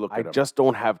got to go look at them. I just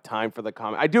don't have time for the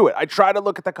comment. I do it. I try to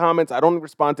look at the comments. I don't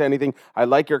respond to anything. I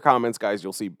like your comments, guys.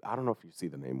 You'll see. I don't know if you see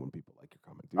the name when people like your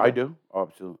comment. I do. Oh,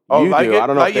 absolutely. You like do. It? I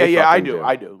don't know if they I fucking do.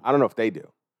 I do. I don't know if they do.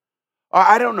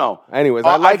 I don't know. Anyways,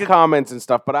 I like comments and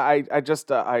stuff, but I just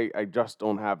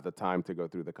don't have the time to go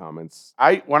through the comments.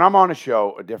 When I'm on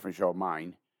a different show of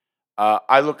mine,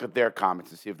 I look at their comments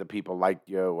to see if the people like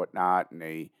you or whatnot,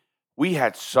 and we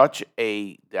had such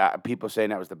people saying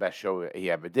that was the best show he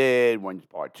ever did. When's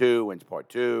part 2? When's part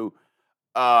 2?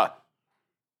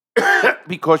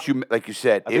 Because like you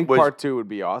said, I think part 2 would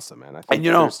be awesome, man. I think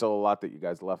there's still a lot that you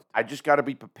guys left. I just got to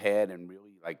be prepared and really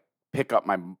pick up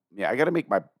I got to make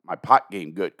my pot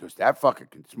game good because that fucker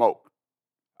can smoke.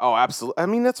 Oh, absolutely. I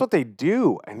mean, that's what they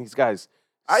do. And these guys.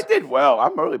 I did well.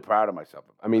 I'm really proud of myself.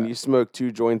 You smoked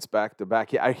 2 joints back to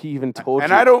back. He even told you.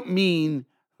 And I don't mean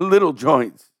little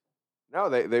joints. No,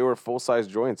 they were full-size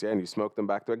joints, yeah, and you smoked them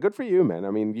back to back. Good for you, man.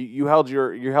 I mean, you held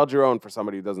your own for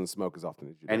somebody who doesn't smoke as often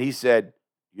as you do. And he said,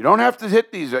 "You don't have to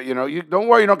hit these. You don't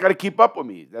worry. You don't got to keep up with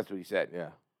me." That's what he said. Yeah,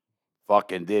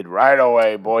 fucking did right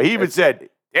away, boy. He even said,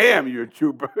 "Damn, you're a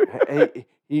trooper."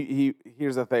 he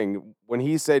here's the thing. When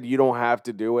he said you don't have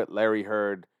to do it, Larry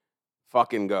heard,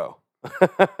 "Fucking go."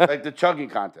 Like the chugging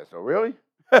contest. Oh, really?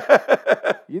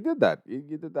 You did that.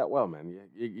 You did that well, man.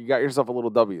 You got yourself a little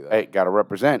W there. Hey, got to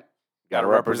represent. Got to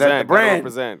represent the brand.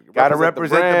 Got to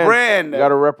represent the brand. You got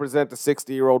to represent the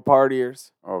 60-year-old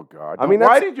partiers. Oh, God. I mean,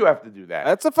 why did you have to do that?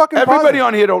 That's a fucking Everybody positive.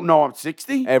 on here don't know I'm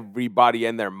 60. Everybody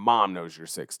and their mom knows you're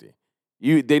 60.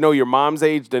 They know your mom's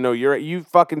age. They know you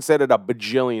fucking said it a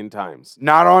bajillion times.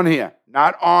 Not on here.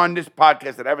 Not on this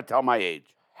podcast that I ever tell my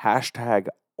age. Hashtag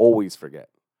always forget.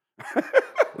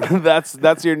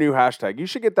 That's your new hashtag. You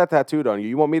should get that tattooed on you.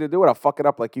 You want me to do it? I'll fuck it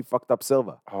up like you fucked up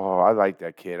Silva. Oh, I like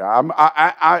that kid.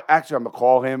 I actually I'm gonna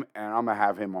call him and I'm gonna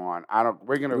have him on.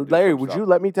 We're gonna. Larry, would you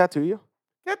let me tattoo you?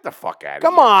 Get the fuck out of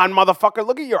here. Come on, motherfucker.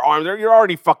 Look at your arms. You're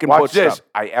already fucking Watch this. up.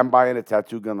 I am buying a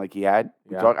tattoo gun like he had.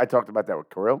 Yeah. I talked about that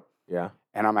with Kirill. Yeah.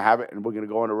 And I'm gonna have it, and we're gonna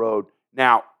go on the road.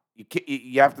 Now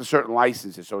you have to certain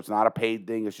licenses, so it's not a paid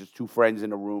thing. It's just 2 friends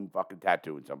in a room fucking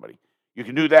tattooing somebody. You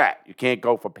can do that. You can't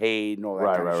go for paid and all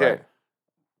that kind of shit. Right.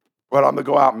 But I'm going to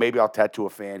go out and maybe I'll tattoo a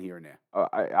fan here and there.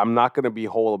 I'm not going to be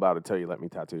whole about it till you let me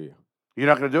tattoo you. You're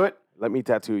not going to do it? Let me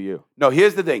tattoo you. No,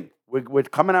 here's the thing. We're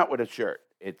coming out with a shirt.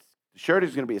 The shirt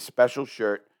is going to be a special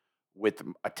shirt with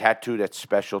a tattoo that's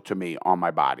special to me on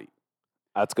my body.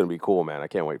 That's going to be cool, man. I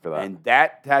can't wait for that. And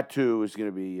that tattoo is going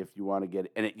to be, if you want to get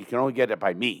it, and you can only get it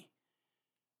by me.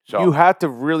 So you have to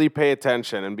really pay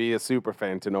attention and be a super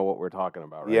fan to know what we're talking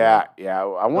about, right? Yeah.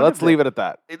 Let's leave it at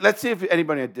that. Let's see if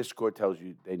anybody on Discord tells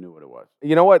you they knew what it was.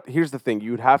 You know what? Here's the thing.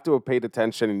 You'd have to have paid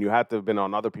attention and you had to have been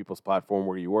on other people's platform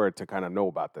where you were to kind of know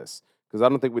about this. Because I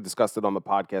don't think we discussed it on the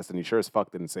podcast, and you sure as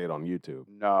fuck didn't say it on YouTube.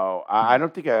 No, I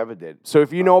don't think I ever did. So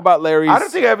if you know about Larry's... I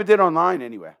don't think I ever did online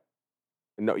anyway.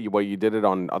 No, you did it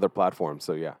on other platforms,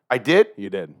 so yeah. I did? You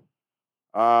did.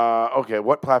 Okay,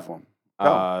 what platform?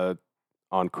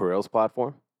 On Kirill's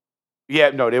platform? Yeah,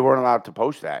 no, they weren't allowed to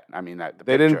post that. I mean,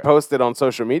 they didn't post it on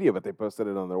social media, but they posted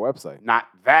it on their website. Not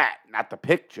the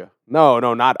picture. No,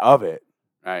 not of it.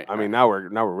 Right. I mean, now we're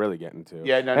really getting to.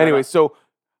 Yeah. No. Anyway, so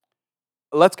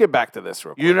let's get back to this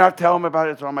real quick. You not tell them about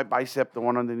it? It's on my bicep, the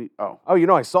one underneath. Oh,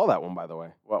 I saw that one, by the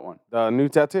way. What one? The new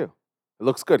tattoo. It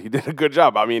looks good. He did a good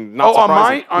job. I mean, not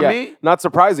surprising. On me? Not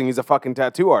surprising. He's a fucking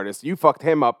tattoo artist. You fucked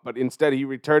him up, but instead he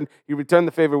returned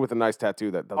the favor with a nice tattoo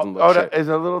that doesn't look shit. It's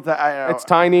a little. It's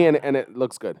tiny and it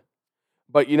looks good.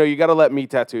 But you got to let me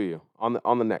tattoo you on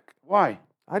the neck. Why?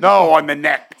 No, on the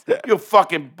neck. You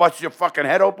fucking bust your fucking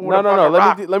head open. With No.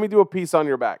 Let me do a piece on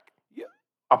your back. Yeah.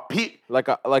 A piece,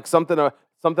 like something. Hey,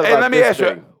 let me ask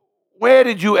you. Where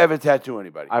did you ever tattoo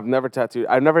anybody? I've never tattooed.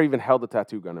 I've never even held a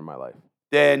tattoo gun in my life.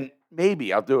 then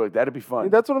maybe I'll do it. That'd be fun.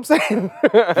 That's what I'm saying.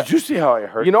 Did you see how I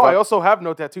hurt? You know, I also have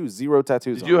no tattoos. 0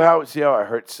 tattoos. Did you see how I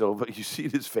hurt Silva? You see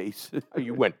his face?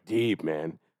 You went deep,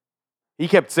 man. He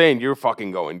kept saying, you're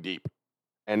fucking going deep.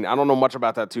 And I don't know much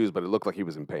about tattoos, but it looked like he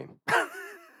was in pain.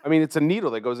 I mean, it's a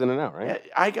needle that goes in and out, right?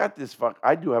 Yeah, I got this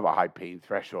I do have a high pain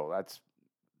threshold.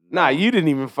 Nah, you didn't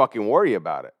even fucking worry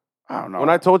about it. I don't know. When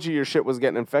I told you your shit was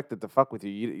getting infected to fuck with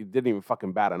you, you didn't even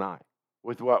fucking bat an eye.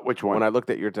 With what? Which one? When I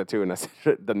looked at your tattoo and I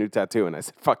said, the new tattoo, and I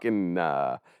said, fucking,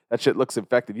 that shit looks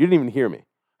infected. You didn't even hear me.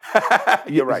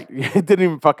 You're right. It didn't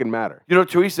even fucking matter. You know,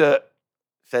 Teresa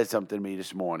said something to me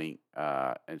this morning,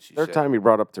 and she Third said... time you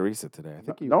brought up Teresa today. I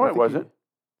think No, it wasn't.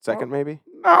 Second, maybe?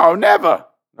 No, never.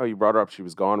 No, you brought her up. She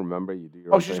was gone, remember? You do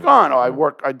your own She's thing. gone. Oh, I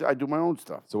work. I do my own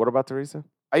stuff. So what about Teresa?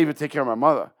 I even take care of my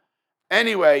mother.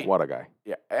 Anyway. What a guy.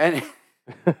 Yeah. And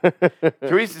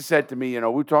Teresa said to me, you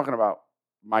know, we were talking about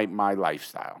my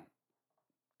lifestyle.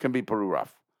 Can be pretty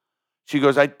rough. She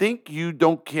goes, I think you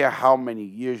don't care how many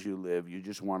years you live. You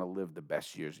just want to live the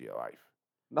best years of your life.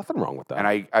 Nothing wrong with that.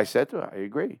 And I said to her, I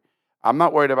agree. I'm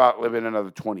not worried about living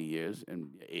another 20 years and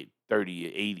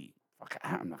 30, 80. Fuck,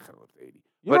 I'm not going to live to 80.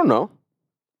 You don't know.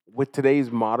 With today's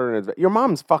modern... Your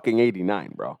mom's fucking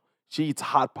 89, bro. She eats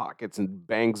Hot Pockets and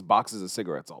bangs boxes of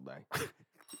cigarettes all day.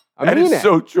 That is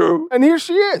so true. And here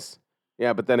she is.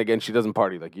 Yeah, but then again, she doesn't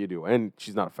party like you do. And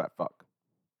she's not a fat fuck.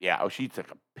 Yeah, she eats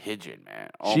like a pigeon, man.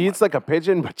 She eats like a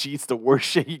pigeon, but she eats the worst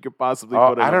shit you could possibly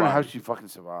put in I don't her know how body. she fucking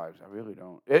survives. I really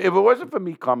don't. If it wasn't for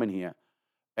me coming here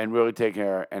and really taking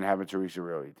care and having Teresa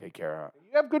really take care of her.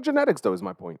 You have good genetics, though, is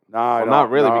my point. No, well, not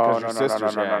really, because your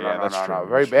sisters. That's true.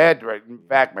 Very bad. Right. In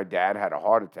fact, my dad had a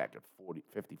heart attack at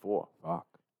 54. Fuck.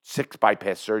 6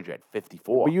 bypass surgery at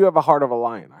 54. But you have a heart of a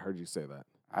lion. I heard you say that.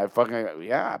 I fucking,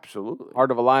 yeah, absolutely.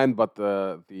 Heart of a lion, but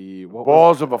the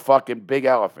balls of a fucking big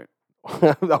elephant.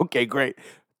 Okay, great.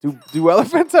 Do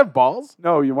elephants have balls?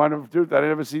 No, you want to do? I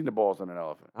never seen the balls on an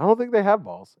elephant. I don't think they have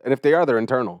balls, and if they are, they're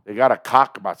internal. They got a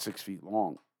cock about 6 feet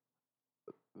long.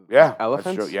 Yeah,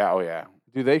 elephants. That's true. Yeah, oh yeah.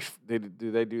 Do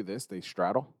they do this? They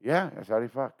straddle? Yeah, that's how they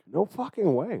fuck. No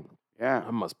fucking way. Yeah,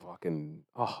 I must fucking.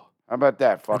 Oh, how about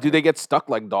that? Fuck. Do they get stuck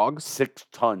like dogs? 6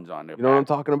 tons on their. You know what I'm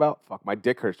talking about? Fuck, my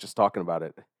dick hurts just talking about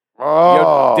it.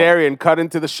 Oh, yo, Darian, cut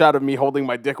into the shot of me holding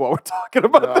my dick while we're talking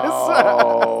about this.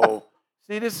 Oh.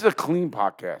 See, this is a clean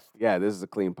podcast. Yeah, this is a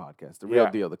clean podcast. The real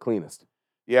deal, the cleanest.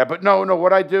 Yeah, but no.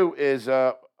 What I do is,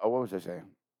 what was I saying?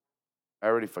 I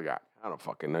already forgot. I don't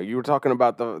fucking know. You were talking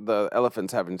about the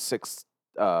elephants having 6.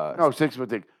 No, 6 foot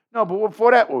dick. No, but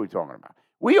before that, what were we talking about?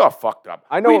 We are fucked up.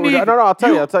 I know. No, I'll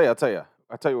tell you. I'll tell you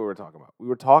what we were talking about. We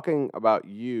were talking about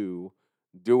you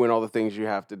doing all the things you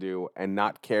have to do and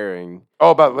not caring.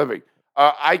 Oh, about living.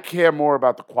 I care more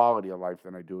about the quality of life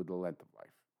than I do the length of life.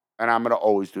 And I'm going to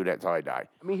always do that until I die.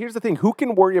 I mean, here's the thing. Who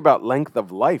can worry about length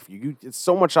of life? It's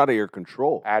so much out of your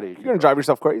control. You're going to drive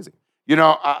yourself crazy. You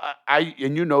know,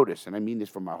 and you know this, and I mean this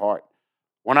from my heart.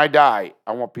 When I die,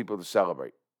 I want people to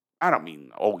celebrate. I don't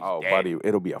mean, he's dead. Buddy,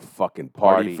 it'll be a fucking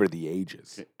party for the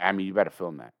ages. I mean, you better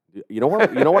film that. You know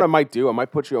what? You know what I might do? I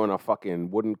might put you on a fucking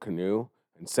wooden canoe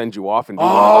and send you off and do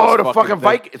the fucking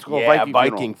Viking. It's called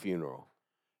Viking funeral.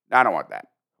 I don't want that.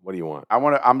 What do you want? I'm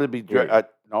gonna be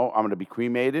I'm gonna be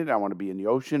cremated. I want to be in the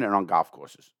ocean and on golf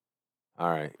courses. All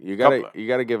right, you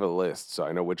gotta give a list so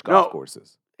I know which golf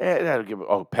courses. Yeah, that'll give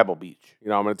Pebble Beach. You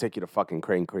know, I'm gonna take you to fucking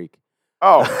Crane Creek.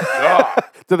 Oh God,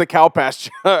 to the cow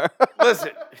pasture.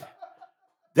 Listen,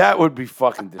 that would be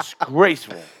fucking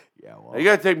disgraceful. Yeah, well, now, you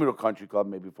gotta take me to a country club,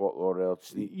 maybe Fort Lauderdale.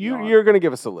 You're gonna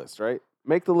give us a list, right?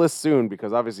 Make the list soon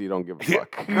because obviously you don't give a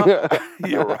fuck.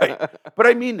 You're right, but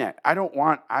I mean that. I don't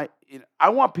want I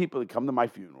want people to come to my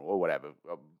funeral or whatever.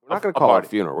 We're not gonna call it a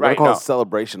funeral. We're gonna call it a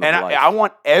celebration of life. I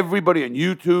want everybody on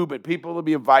YouTube and people to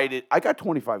be invited. I got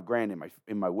 $25,000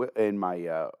 in my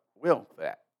will for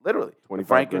that. Literally,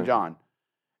 Frank and John.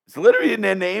 It's literally in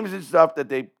their names and stuff that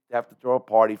they have to throw a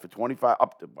party for 25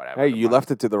 up to whatever. Hey, you left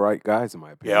it to the right guys, in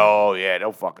my opinion. Yeah, oh yeah,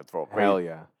 they'll fucking throw a crazy. Hell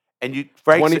yeah. And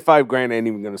 $25,000 ain't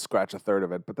even gonna scratch a third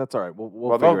of it, but that's all right.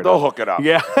 We'll figure it out. They'll hook it up.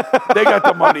 Yeah, they got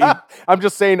the money. I'm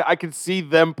just saying, I could see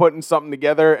them putting something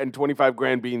together and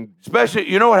 $25,000 being. Especially,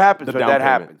 you know what happens when that payment.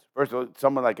 happens? First of all,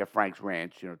 someone like a Frank's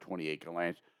Ranch, 20-acre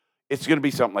ranch, it's gonna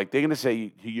be something like they're gonna say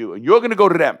to you, and you're gonna go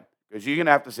to them because you're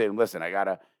gonna have to say, listen, I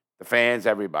gotta the fans,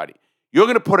 everybody. You're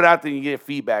gonna put it out there and you get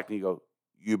feedback, and you go,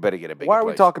 you better get a bigger Why are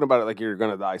we place. talking about it like you're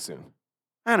gonna die soon?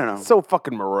 I don't know. It's so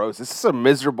fucking morose. This is a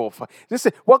miserable.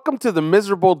 Welcome to the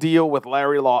miserable deal with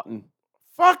Larry Lawton.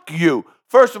 Fuck you.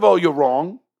 First of all, you're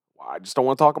wrong. I just don't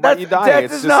want to talk about you dying.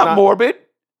 Death is not morbid.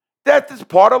 Death is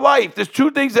part of life. There's 2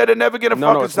 things that are never gonna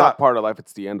fucking No, it's stop. not part of life.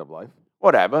 It's the end of life.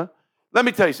 Whatever. Let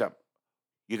me tell you something.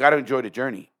 you got to enjoy the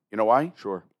journey. You know why?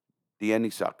 Sure. The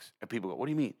ending sucks. And people go, what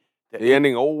do you mean? The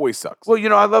ending always sucks. Well,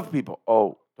 I love people.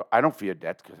 Oh, I don't fear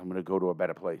death because I'm going to go to a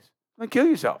better place. Then kill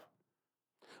yourself.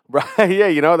 Right?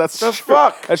 Yeah, that's The true.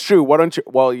 fuck? That's true. Why don't you?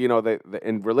 Well, they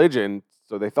in religion,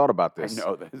 so they thought about this. I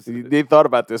know this. They thought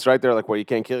about this, right? They're like, well, you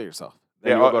can't kill yourself.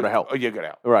 Then you'll go to hell. Oh, you go to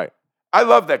hell. Right. I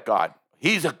love that God.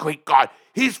 He's a great God.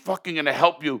 He's fucking going to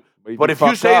help you. But if you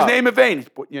fucked say up. his name in vain, he's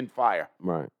putting you in fire.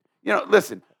 Right.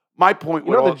 Listen, my point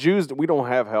with the Jews, we don't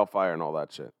have hellfire and all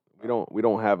that shit. We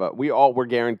don't have we're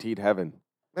guaranteed heaven.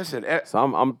 Listen, So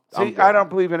I'm see, I don't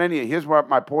believe in any of it. Here's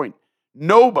my point.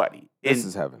 Nobody. This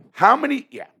is heaven. How many,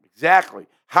 exactly.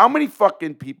 How many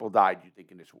fucking people died, you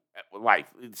think, in this life,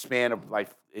 in the span of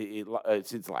life,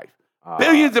 since life?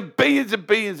 Billions and billions and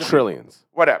billions of trillions. People.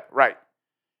 Whatever, right.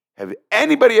 Have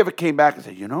anybody ever came back and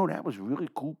said, that was a really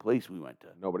cool place we went to?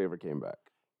 Nobody ever came back.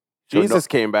 So Jesus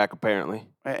came back, apparently.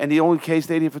 And he only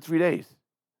stayed here for 3 days.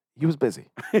 He was busy.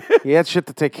 He had shit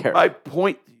to take care of. My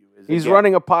point to you is... He's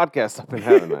running a podcast up in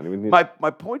heaven, man.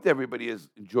 My point to everybody is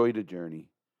enjoy the journey.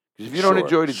 Because if you don't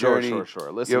enjoy the journey...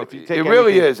 Sure. Listen, if you take it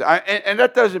really is. And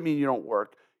that doesn't mean you don't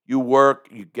work. You work,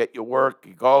 you get your work,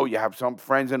 you go, you have some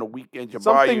friends on the weekends.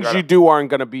 Some things you do aren't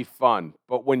going to be fun.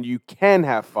 But when you can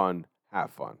have fun,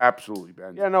 have fun. Absolutely,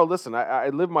 Ben. Yeah, no, listen, I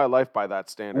live my life by that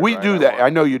standard. We do that. I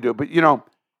know you do. But,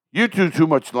 you do too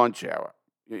much lunch hour.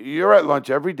 You're at lunch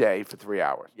every day for 3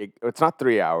 hours. It's not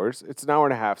 3 hours. It's an hour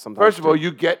and a half sometimes. First of all,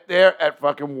 you get there at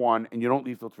fucking 1 and you don't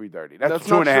leave till 3:30. That's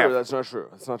 2 and a half. That's not true.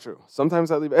 That's not true.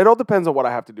 Sometimes I leave. It all depends on what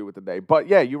I have to do with the day. But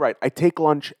yeah, you're right. I take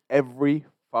lunch every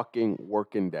fucking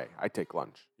working day. I take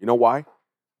lunch. You know why?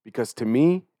 Because to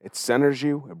me, it centers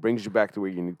you. It brings you back to where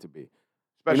you need to be.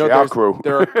 Especially our crew.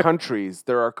 There are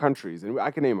countries, and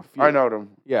I can name a few. I know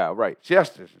them. Yeah, right.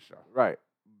 Siestas and stuff. Right.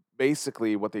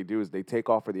 Basically, what they do is they take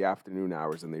off for the afternoon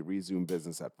hours and they resume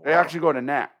business at 4. They actually go to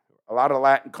nap. A lot of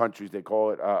Latin countries, they call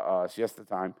it siesta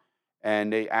time,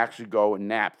 and they actually go and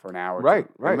nap for an hour. Right.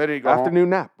 Literally go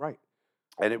afternoon nap, right.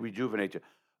 And it rejuvenates you.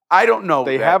 I don't know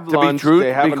they that have to lunch, be true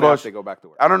they have because a nap, they go back to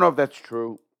work. I don't know if that's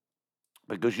true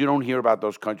because you don't hear about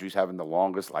those countries having the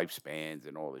longest lifespans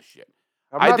and all this shit.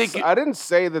 I didn't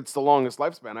say that's the longest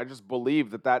lifespan. I just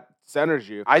believe that centers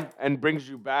you and brings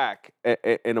you back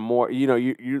in a more,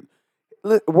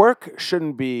 work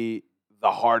shouldn't be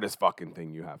the hardest fucking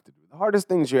thing you have to do. The hardest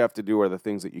things you have to do are the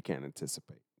things that you can't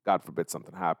anticipate. God forbid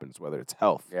something happens, whether it's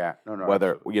health. Yeah, no.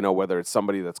 Whether whether it's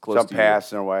somebody that's close to you. Some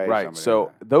passing away. Right.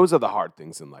 So those are the hard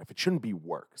things in life. It shouldn't be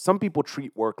work. Some people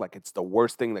treat work like it's the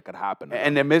worst thing that could happen.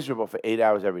 And they're miserable for 8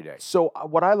 hours every day. So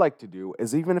what I like to do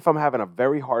is even if I'm having a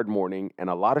very hard morning and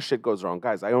a lot of shit goes wrong,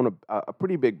 guys, I own a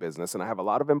pretty big business and I have a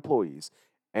lot of employees.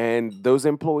 And those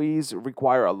employees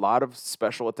require a lot of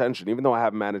special attention, even though I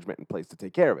have management in place to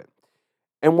take care of it.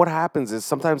 And what happens is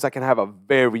sometimes I can have a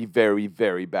very, very,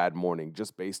 very bad morning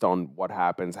just based on what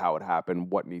happens, how it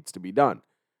happened, what needs to be done.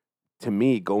 To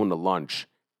me, going to lunch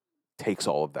takes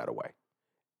all of that away.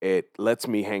 It lets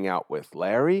me hang out with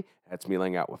Larry, lets me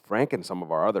hang out with Frank and some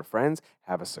of our other friends,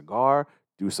 have a cigar,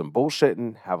 do some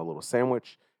bullshitting, have a little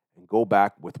sandwich, and go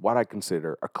back with what I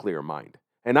consider a clear mind.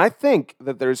 And I think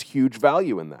that there's huge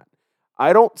value in that.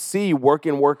 I don't see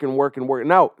working.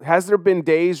 Now, has there been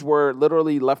days where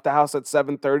literally left the house at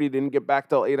 7:30, didn't get back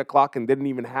till 8 o'clock, and didn't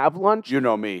even have lunch? You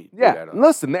know me. Yeah,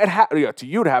 listen, to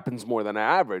you it happens more than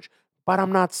average, but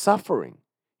I'm not suffering.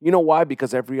 You know why?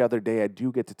 Because every other day I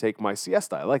do get to take my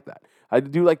siesta. I like that. I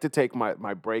do like to take my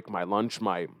break, my lunch,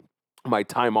 my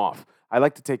time off. I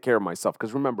like to take care of myself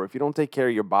because remember, if you don't take care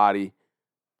of your body,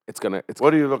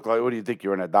 What do you look like? What do you think?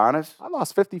 You're an Adonis? I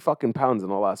lost 50 fucking pounds in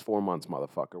the last 4 months,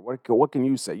 motherfucker. What can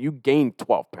you say? You gained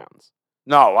 12 pounds.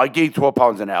 No, I gained 12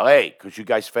 pounds in L.A. because you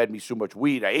guys fed me so much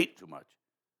weed. I ate too much.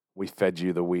 We fed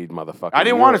you the weed, motherfucker. I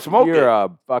didn't want to smoke it. You're a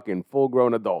fucking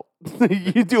full-grown adult.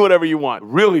 You do whatever you want.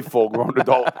 Really full-grown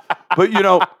adult. But,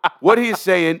 what he's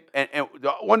saying, and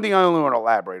the one thing I only want to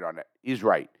elaborate on it, he's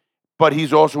right. But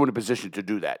he's also in a position to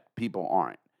do that. People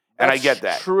aren't. And I get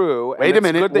that. True. Wait a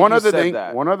minute. One other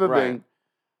thing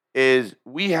is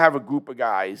we have a group of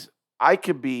guys. I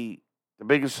could be the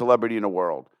biggest celebrity in the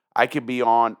world. I could be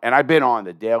on, and I've been on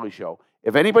The Daily Show.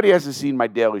 If anybody hasn't seen my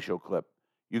Daily Show clip,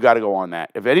 you got to go on that.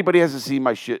 If anybody hasn't seen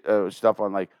my stuff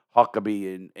on like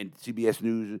Huckabee and CBS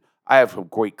News, I have some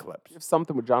great clips. You have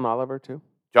something with John Oliver too?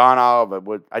 John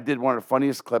Oliver. I did one of the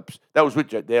funniest clips. That was with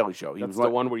the Daily Show. That's the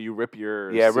one where you rip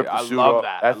your... rip the suit off.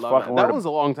 I love that. That was a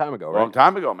long time ago, right? Long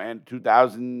time ago, man.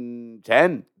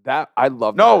 2010. I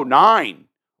love that. No, 9.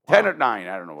 10 or 9.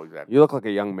 I don't know exactly. You look like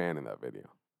a young man in that video.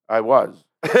 I was.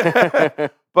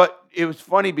 But it was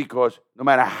funny because no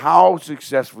matter how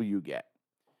successful you get,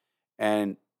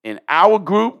 and in our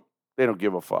group, They don't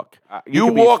give a fuck. You You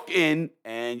could be- walk in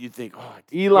and you think, oh,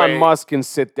 it's Elon great. Musk can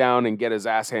sit down and get his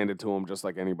ass handed to him just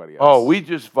like anybody else. Oh, we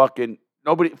just fucking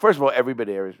nobody. First of all,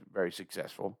 everybody there is very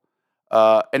successful,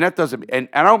 and that doesn't. And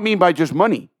I don't mean by just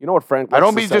money. You know what Frank? I likes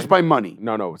don't to mean say? just by money.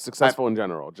 No, successful in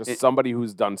general. Just somebody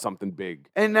who's done something big.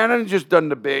 And not only just done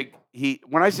the big.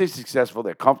 When I say successful,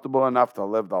 they're comfortable enough to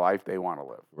live the life they want to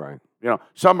live. Right. You know,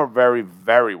 some are very,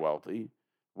 very wealthy,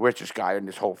 richest guy in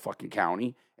this whole fucking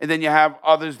county, and then you have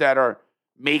others that are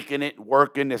making it,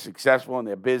 working, they're successful in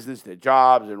their business, their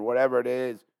jobs, and whatever it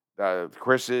is. The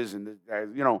Chris's and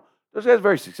you know, those guys are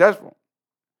very successful,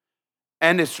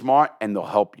 and they're smart, and they'll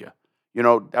help you. You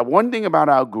know, that one thing about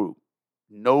our group,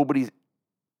 nobody's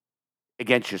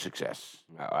against your success.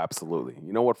 Oh, absolutely.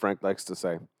 You know what Frank likes to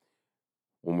say?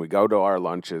 When we go to our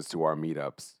lunches, to our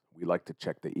meetups, we like to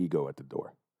check the ego at the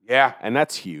door. Yeah, And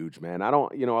that's huge, man. A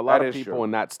lot That of is people true.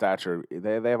 in that stature,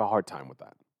 they have a hard time with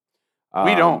that.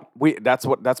 We don't.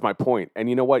 That's my point. And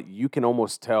you know what? You can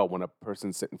almost tell when a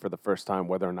person's sitting for the first time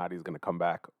whether or not he's going to come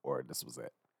back or this was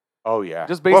it. oh yeah.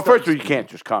 Just Well, based first on- of all, you can't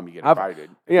just come; you get I've- invited.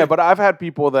 Yeah, but I've had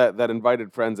people that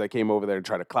invited friends that came over there and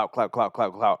try to clout.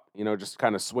 You know, just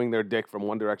kind of swing their dick from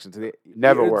one direction to the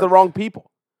Never It's the works. wrong people.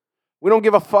 We don't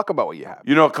give a fuck about what you have.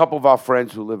 You know, a couple of our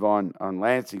friends who live on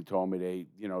Lansing told me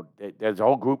there's a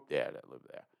whole group there that live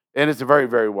there, and it's a very,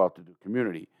 very well-to-do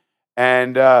community.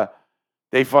 And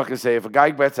they fucking say if a guy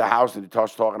gets a house and he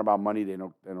starts talking about money, they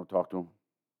don't talk to him.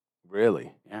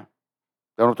 Really? Yeah,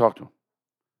 they don't talk to him.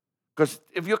 Because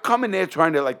if you're coming there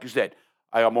trying to, like you said,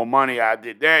 I got more money, I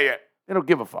did there, yeah, they don't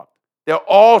give a fuck. They're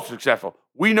all successful.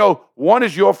 We know one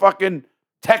is your fucking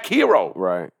tech hero.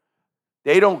 Right.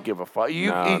 They don't give a fuck.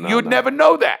 You'd No. never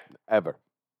know that. Ever.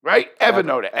 Right? Ever Ever,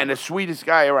 know that. And ever. the sweetest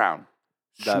guy around.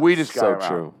 That's Sweetest guy so around.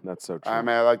 true. That's so true. I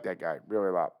mean, I like that guy really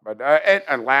a lot. But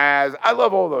and Laz, I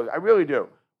love all those. I really do.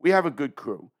 We have a good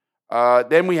crew.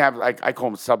 Then we have, like, I call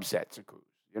them subsets of crews.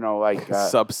 You know, like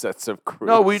Subsets of crews.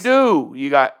 no, we do. You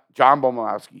got John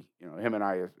Bomilowski. You know, him and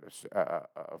I are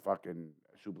fucking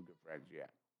super good friends. Yeah.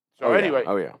 So Oh, yeah. anyway,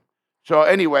 Oh yeah. so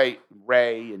anyway,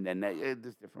 Ray, and then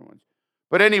there's different ones.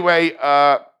 But anyway,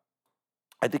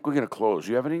 I think we're gonna close.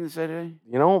 You have anything to say today?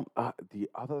 You know,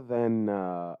 other than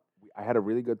I had a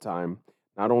really good time,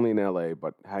 not only in LA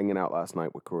but hanging out last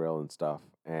night with Kirill and stuff.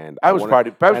 And That was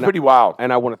pretty wild.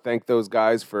 And I want to thank those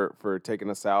guys for taking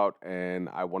us out. And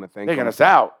I want to thank Taking them us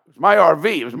out. It was my RV.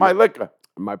 It was my liquor.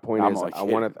 My point I'm is, only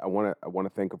I want to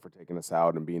thank them for taking us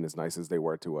out and being as nice as they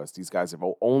were to us. These guys have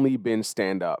only been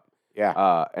stand up,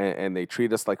 Yeah. and they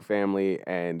treat us like family.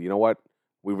 And you know what?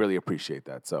 We really appreciate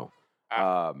that. So,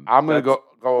 I'm gonna that's-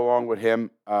 go along with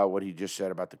him. What he just said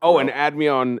about the. Oh, Kirill. and add me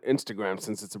on Instagram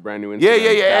since it's a brand new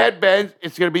Instagram. yeah. Add Benz.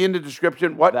 It's gonna be in the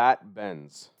description. What? That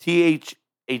Benz. THAT.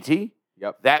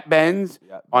 Yep. That Benz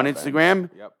Yep, on that Benz. Instagram.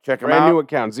 Yep. Check him Brand new out.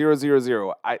 account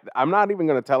 000. I'm not even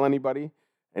going to tell anybody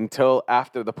until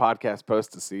after the podcast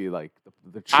post to see like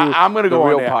the true. I'm gonna the go on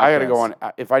real there. I gotta go podcast.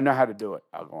 on. If I know how to do it,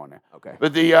 I'll go on there. Okay.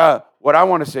 But the what I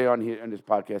want to say on here on this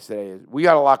podcast today is we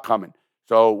got a lot coming.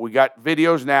 So we got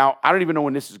videos now. I don't even know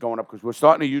when this is going up because we're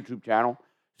starting a YouTube channel.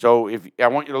 So if I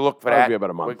want you to look for That'll that. be about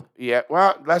a month. Yeah,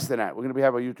 well, less than that. We're gonna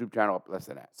have a YouTube channel up less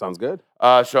than that. Sounds good.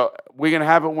 So we're gonna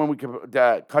have it when we can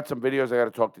cut some videos. I got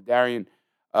to talk to Darian.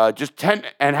 Just 10,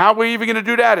 and how we're even gonna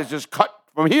do that is just cut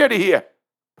from here to here,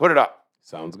 put it up.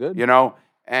 Sounds good. You know,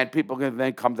 and people can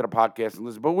then come to the podcast and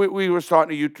listen. But we were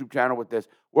starting a YouTube channel with this.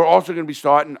 We're also going to be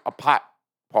starting a pot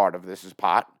part of this is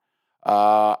pot.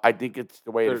 I think it's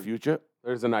the way of the future.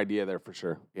 There's an idea there for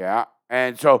sure. Yeah.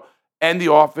 And so, and the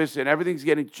office and everything's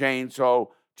getting changed.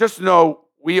 So just know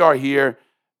we are here.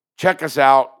 Check us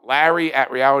out. Larry at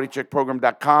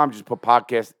realitycheckprogram.com. Just put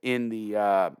podcast in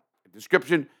the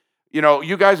description. You know,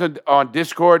 you guys are on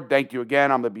Discord. Thank you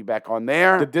again. I'm going to be back on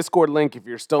there. The Discord link, if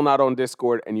you're still not on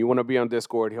Discord and you want to be on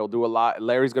Discord, he'll do a live.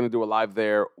 Larry's going to do a live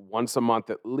there once a month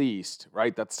at least,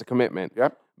 right? That's the commitment.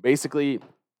 Yep. Basically,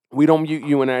 we don't mute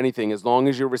you in anything. As long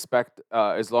as you respect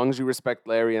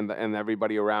Larry and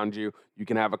everybody around you, you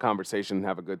can have a conversation and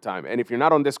have a good time. And if you're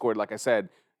not on Discord, like I said,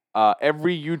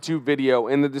 every YouTube video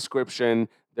in the description,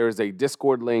 there's a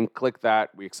Discord link. Click that.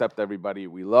 We accept everybody.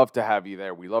 We love to have you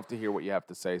there. We love to hear what you have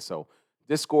to say. So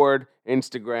Discord,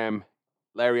 Instagram,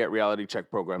 Larry at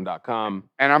realitycheckprogram.com.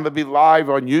 And I'm going to be live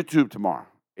on YouTube tomorrow,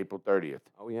 April 30th.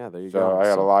 Oh, yeah, there you So go. I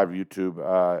got a live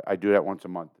YouTube. I do that once a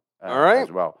month All right.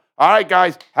 as well. All right,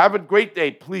 guys. Have a great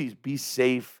day. Please be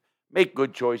safe. Make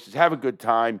good choices. Have a good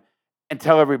time. And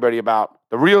tell everybody about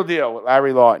The Real Deal with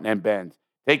Larry Lawton and Benz.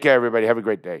 Take care, everybody. Have a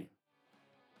great day.